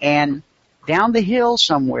 and down the hill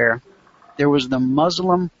somewhere, there was the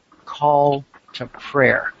Muslim call to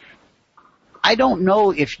prayer. I don't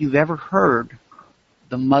know if you've ever heard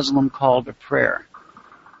the Muslim call to prayer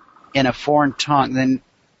in a foreign tongue. Then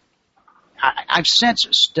I've since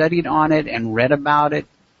studied on it and read about it,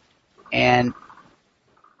 and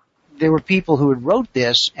there were people who had wrote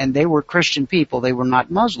this, and they were Christian people. They were not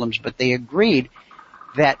Muslims, but they agreed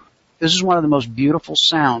that this is one of the most beautiful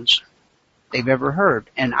sounds they've ever heard.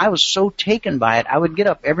 And I was so taken by it, I would get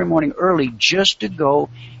up every morning early just to go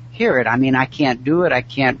hear it. I mean, I can't do it. I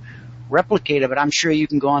can't replicate it, but I'm sure you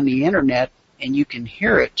can go on the internet and you can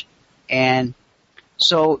hear it. And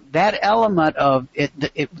so that element of it,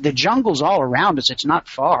 the jungle's all around us. It's not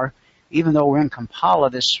far, even though we're in Kampala,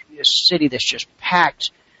 this city that's just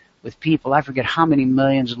packed with people. I forget how many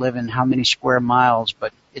millions live in how many square miles,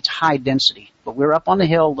 but it's high density. But we're up on the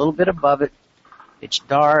hill, a little bit above it. It's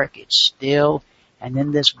dark, it's still, and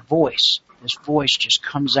then this voice just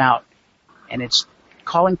comes out, and it's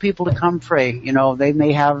calling people to come pray. You know, they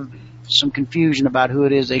may have some confusion about who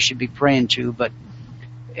it is they should be praying to, but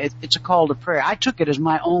it's a call to prayer. I took it as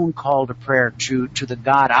my own call to prayer to the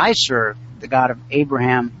God I serve, the God of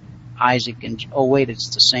Abraham, Isaac, and oh wait,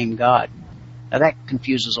 it's the same God. Now that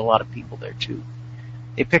confuses a lot of people there too.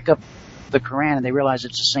 They pick up the Quran and they realize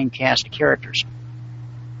it's the same cast of characters,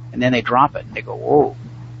 and then they drop it and they go, "Whoa!"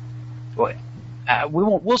 Boy,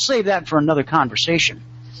 we'll save that for another conversation.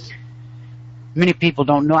 Many people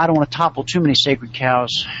don't know. I don't want to topple too many sacred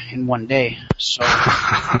cows in one day. So,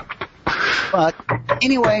 but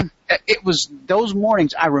anyway, it was those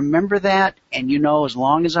mornings. I remember that, and you know, as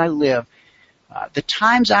long as I live, the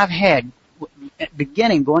times I've had,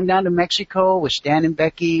 beginning going down to Mexico with Stan and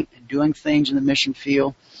Becky, and doing things in the mission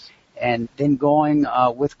field, and then going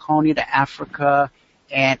with Coney to Africa,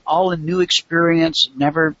 and all the new experience.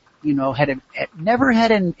 Never had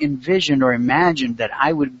envisioned or imagined that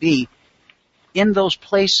I would be in those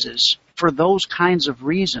places for those kinds of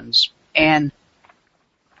reasons, and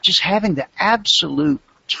just having the absolute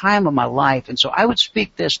time of my life. And so I would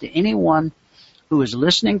speak this to anyone who is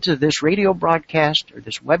listening to this radio broadcast or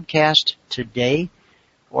this webcast today,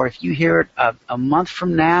 or if you hear it a month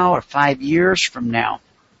from now or 5 years from now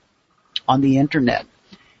on the internet.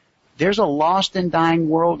 There's a lost and dying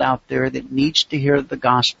world out there that needs to hear the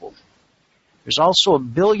gospel. There's also 1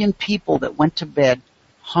 billion people that went to bed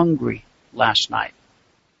hungry last night.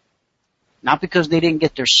 Not because they didn't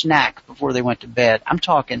get their snack before they went to bed. I'm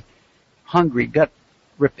talking hungry,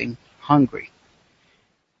 gut-ripping hungry.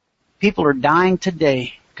 People are dying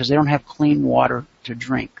today because they don't have clean water to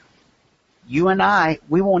drink. You and I,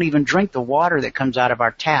 we won't even drink the water that comes out of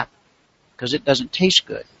our tap because it doesn't taste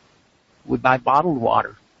good. We buy bottled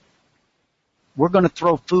water. We're going to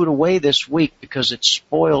throw food away this week because it's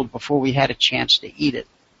spoiled before we had a chance to eat it.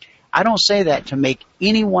 I don't say that to make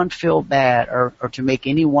anyone feel bad or to make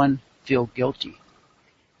anyone feel guilty.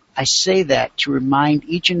 I say that to remind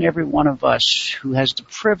each and every one of us who has the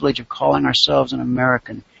privilege of calling ourselves an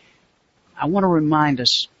American. I want to remind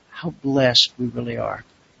us how blessed we really are,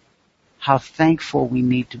 how thankful we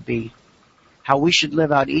need to be, how we should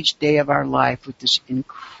live out each day of our life with this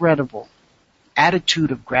incredible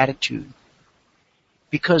attitude of gratitude.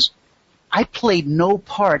 Because I played no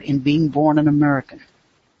part in being born an American.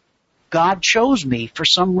 God chose me for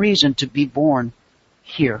some reason to be born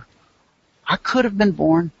here. I could have been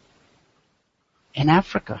born in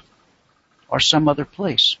Africa or some other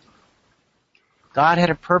place. God had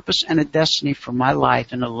a purpose and a destiny for my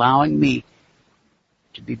life in allowing me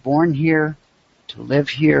to be born here, to live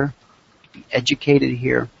here, to be educated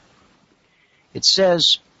here. It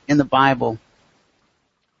says in the Bible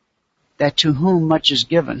that to whom much is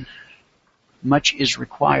given, much is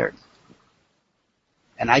required.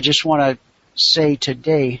 And I just want to say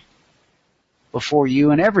today, before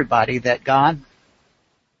you and everybody, that God,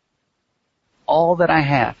 all that I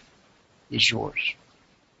have is yours.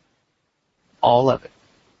 All of it.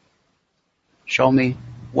 Show me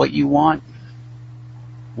what you want,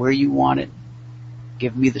 where you want it.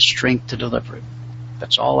 Give me the strength to deliver it.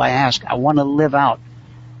 That's all I ask. I want to live out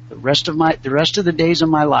the rest of the days of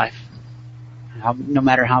my life, no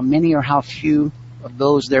matter how many or how few of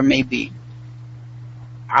those there may be.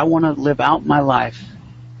 I want to live out my life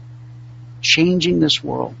changing this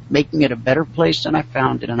world, making it a better place than I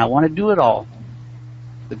found it, and I want to do it all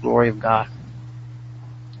for the glory of God.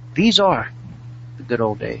 These are the good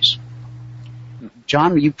old days.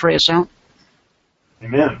 John, will you pray us out?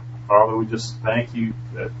 Amen. Father, we just thank you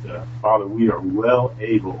that, Father, we are well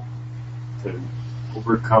able to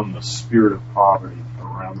overcome the spirit of poverty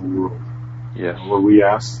around the world. Yes. Lord, we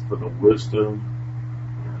ask for the wisdom,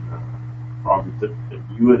 and Father, that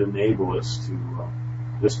you would enable us to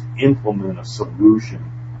just implement a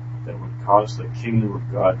solution that would cause the kingdom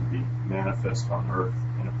of God to be manifest on earth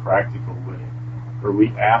in a practical way. Lord, we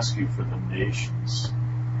ask you for the nations,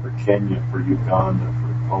 for Kenya, for Uganda,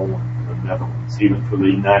 for Poland, for the Netherlands, even for the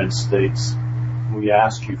United States. We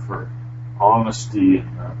ask you for honesty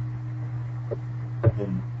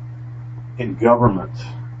in government.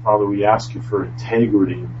 Father, we ask you for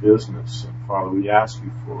integrity in business. And Father, we ask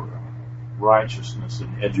you for righteousness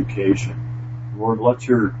and education. Lord, let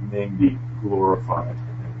your name be glorified.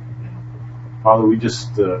 And Father, we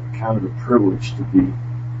just count it a privilege to be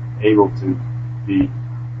able to be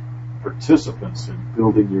participants in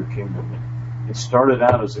building your kingdom. It started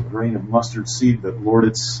out as a grain of mustard seed, but Lord,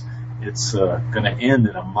 it's going to end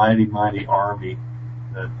in a mighty, mighty army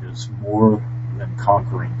that is more than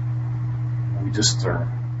conquering. We just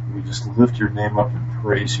lift your name up and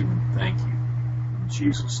praise you and thank you in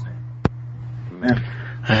Jesus' name. Amen.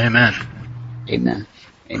 Amen. Amen.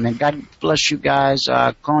 Amen. God bless you guys.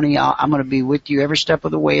 Coney, I'm going to be with you every step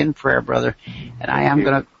of the way in prayer, brother. And I am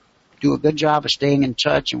going to do a good job of staying in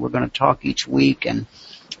touch, and we're going to talk each week. And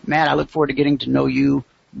Matt, I look forward to getting to know you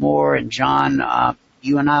more. And John,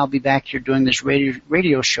 you and I will be back here doing this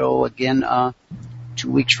radio show again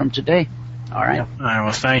 2 weeks from today. All right. All right.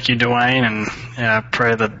 Well, thank you, Dwayne, and I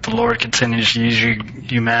pray that the Lord continues to use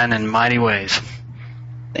you man, in mighty ways.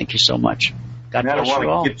 Thank you so much. God Matt, bless you all. I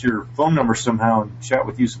want to get your phone number somehow and chat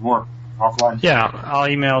with you some more offline. Yeah, I'll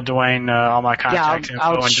email Dwayne all my contact info,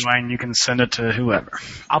 I'll and Dwayne, you can send it to whoever.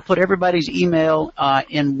 I'll put everybody's email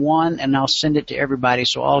in one, and I'll send it to everybody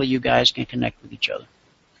so all of you guys can connect with each other.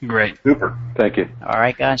 Great. Super. Thank you. All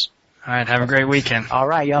right, guys. All right, have a great weekend. All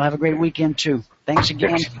right, y'all have a great weekend, too. Thanks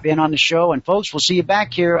again for being on the show. And, folks, we'll see you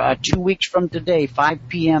back here 2 weeks from today, 5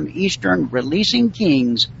 p.m. Eastern, Releasing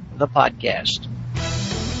Kings, the podcast.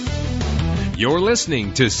 You're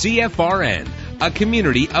listening to CFRN, a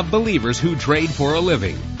community of believers who trade for a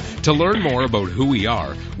living. To learn more about who we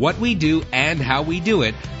are, what we do, and how we do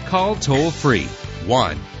it, call toll-free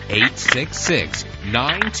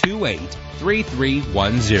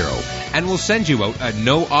 1-866-928-3310, and we'll send you out a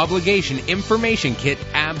no-obligation information kit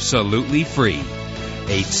absolutely free.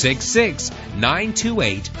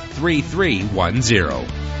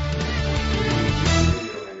 866-928-3310.